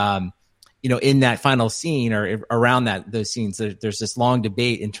 And, in that final scene or around those scenes, there's this long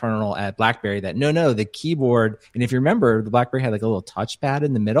debate internal at BlackBerry that no, the keyboard. And if you remember, the BlackBerry had like a little touchpad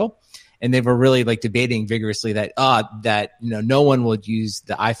in the middle. And they were really like debating vigorously that no one would use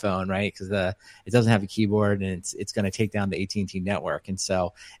the iPhone, right? Because it doesn't have a keyboard and it's going to take down the AT&T network. And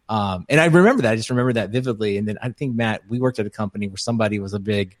so, and I remember that. I just remember that vividly. And then I think, Matt, we worked at a company where somebody was a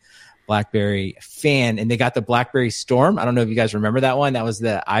big BlackBerry fan, and they got the BlackBerry Storm. I don't know if you guys remember that one. That was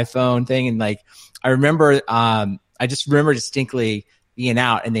the iPhone thing, and like I remember, I just remember distinctly being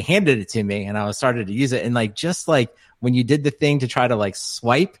out, and they handed it to me, and I started to use it, and like just like when you did the thing to try to like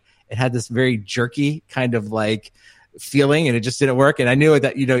swipe. It had this very jerky kind of like feeling and it just didn't work. And I knew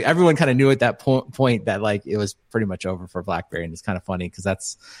that, everyone kind of knew at that point that like it was pretty much over for BlackBerry. And it's kind of funny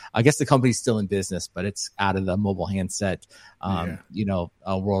because I guess the company's still in business, but it's out of the mobile handset,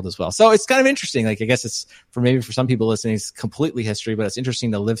 world as well. So it's kind of interesting. Like, I guess it's for some people listening, it's completely history, but it's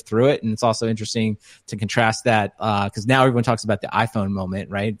interesting to live through it. And it's also interesting to contrast that, because now everyone talks about the iPhone moment,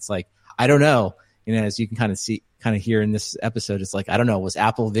 right? It's like, I don't know, as you can kind of hear in this episode, it's like, I don't know, was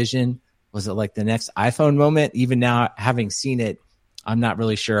Apple Vision, was it like the next iPhone moment? Even now, having seen it, I'm not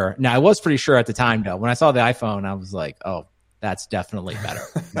really sure. Now, I was pretty sure at the time, though. When I saw the iPhone, I was like, oh, that's definitely better.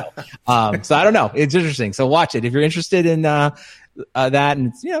 So I don't know. It's interesting. So watch it. If you're interested in that,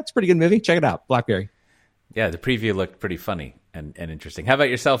 and it's a pretty good movie, check it out. BlackBerry. Yeah, the preview looked pretty funny and interesting. How about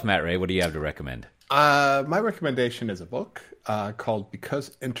yourself, Matt Ray? What do you have to recommend? My recommendation is a book called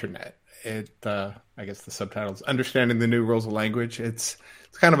Because Internet. I guess the subtitle is Understanding the New Rules of Language. It's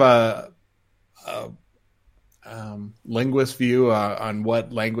kind of a linguist view on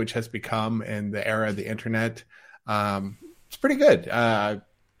what language has become in the era of the internet. It's pretty good.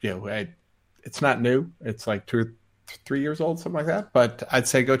 It's not new. It's like 2 or 3 years old, something like that. But I'd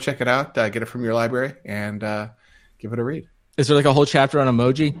say go check it out. Get it from your library and give it a read. Is there like a whole chapter on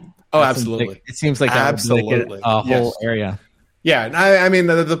emoji? Oh, absolutely. It seems like that would make it a whole area. Yeah, and I mean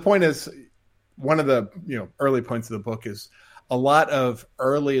the point is, one of the early points of the book is a lot of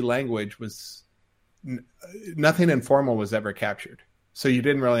early language was nothing informal was ever captured, so you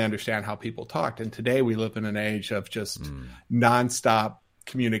didn't really understand how people talked. And today we live in an age of just nonstop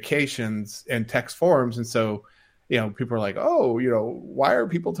communications in text forms, and so people are like, oh, why are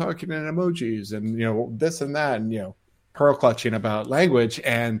people talking in emojis and this and that and pearl clutching about language.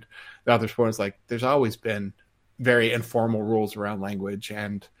 And the other point is like, there's always been very informal rules around language.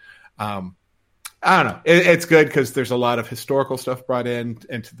 And I don't know, it's good because there's a lot of historical stuff brought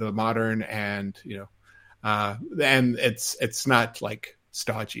into the modern, and and it's not like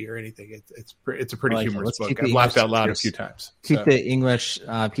stodgy or anything. It's a pretty humorous book. I've laughed out loud a few times. Keep the English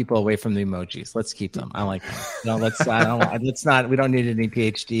people away from the emojis. Let's keep them. I like them. No, let's not. We don't need any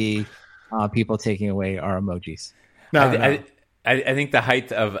PhD people taking away our emojis. I think the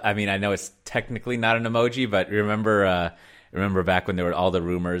height of, I know it's technically not an emoji, but remember Remember back when there were all the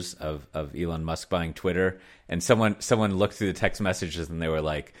rumors of Elon Musk buying Twitter, and someone looked through the text messages and they were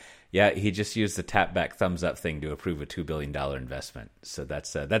like, yeah, he just used the tap back thumbs up thing to approve a $2 billion investment. So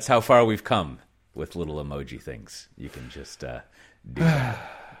that's how far we've come with little emoji things. You can just do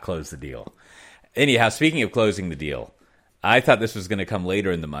that, close the deal. Anyhow, speaking of closing the deal, I thought this was going to come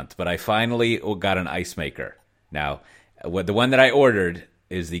later in the month, but I finally got an ice maker. Now, the one that I ordered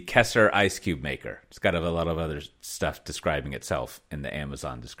is the Kessler ice cube maker. It's got a lot of other stuff describing itself in the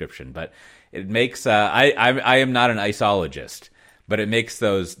Amazon description, but it makes. I am not an iceologist, but it makes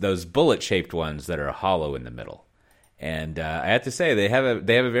those bullet shaped ones that are hollow in the middle, and I have to say they have a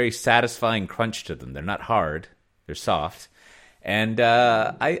very satisfying crunch to them. They're not hard; they're soft, and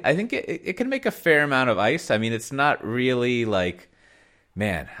I think it can make a fair amount of ice. I mean, it's not really like.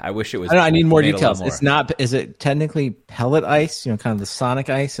 Man, I wish it was. I need more details. It's not. Is it technically pellet ice? You know, kind of the Sonic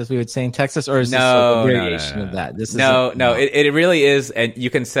ice, as we would say in Texas, or is this a variation of that? This no. It really is, and you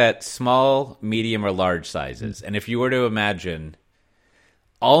can set small, medium, or large sizes. And if you were to imagine,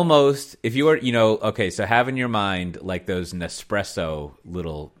 almost, if you were, okay, so have in your mind like those Nespresso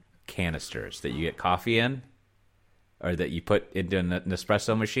little canisters that you get coffee in, or that you put into a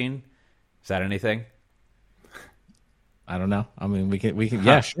Nespresso machine. Is that anything? I don't know. I mean, we can.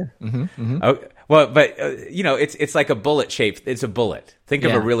 Yeah, sure. Okay. Well, but it's like a bullet shape. It's a bullet. Think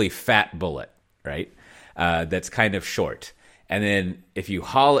of a really fat bullet, right? That's kind of short, and then if you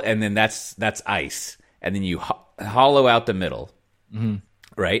and then that's ice, and then you hollow out the middle,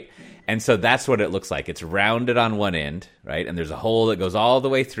 right? And so that's what it looks like. It's rounded on one end, right? And there's a hole that goes all the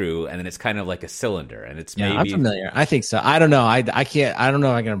way through, and then it's kind of like a cylinder. And it's maybe I'm familiar. I think so. I don't know. I can't. I don't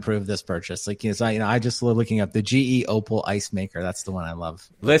know if I can approve this purchase. Like, I just looking up the GE Opal Ice Maker. That's the one I love.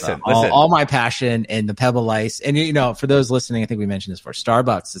 Listen. All my passion and the Pebble Ice. And for those listening, I think we mentioned this before.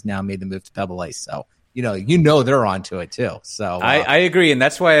 Starbucks has now made the move to Pebble Ice. So they're onto it too. So I agree, and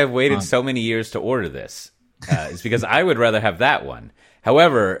that's why I've waited so many years to order this. It's because I would rather have that one.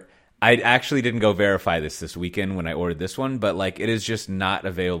 However, I actually didn't go verify this weekend when I ordered this one, but it is just not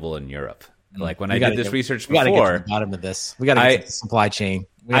available in Europe. Like when I did this research before, we got to get to the bottom of this. We got to get to the supply chain.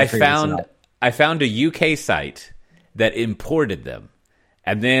 I found a UK site that imported them,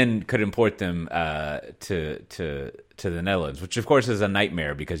 and then could import them to the Netherlands, which of course is a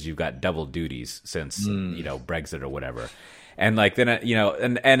nightmare because you've got double duties since Brexit or whatever. And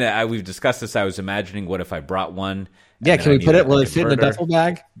we've discussed this. I was imagining, what if I brought one? Yeah, can we put it? Will it fit in a duffel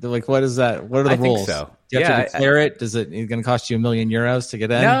bag? What is that? What are the rules? I think so. Do you have to declare it? Is it going to cost you €1 million to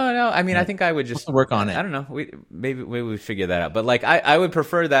get in? No. I mean, I think I would just work on it. I don't know. Maybe we figure that out. But I would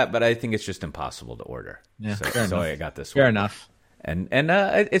prefer that. But I think it's just impossible to order. Yeah, so I got this one. Fair enough. And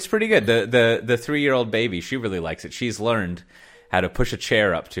it's pretty good. The 3-year-old baby, she really likes it. She's learned how to push a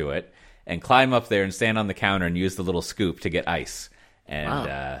chair up to it and climb up there and stand on the counter and use the little scoop to get ice.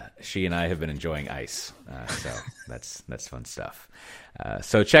 And she and I have been enjoying ice, so that's fun stuff.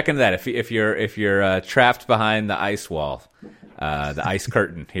 So check into that if you're trapped behind the ice wall, the ice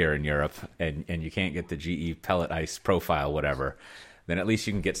curtain here in Europe, and you can't get the GE pellet ice profile, whatever, then at least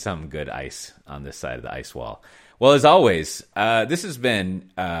you can get some good ice on this side of the ice wall. Well, as always, this has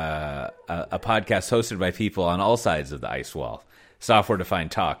been a podcast hosted by people on all sides of the ice wall. Software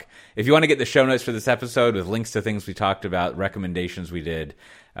Defined Talk. If you want to get the show notes for this episode with links to things we talked about, recommendations we did,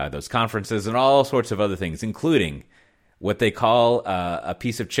 those conferences, and all sorts of other things, including what they call a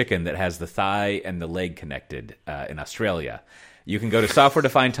piece of chicken that has the thigh and the leg connected in Australia, you can go to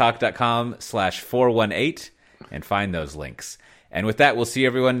softwaredefinedtalk.com/418 and find those links. And with that, we'll see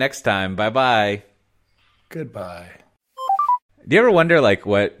everyone next time. Bye-bye. Goodbye. Do you ever wonder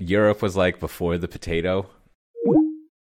what Europe was like before the potato?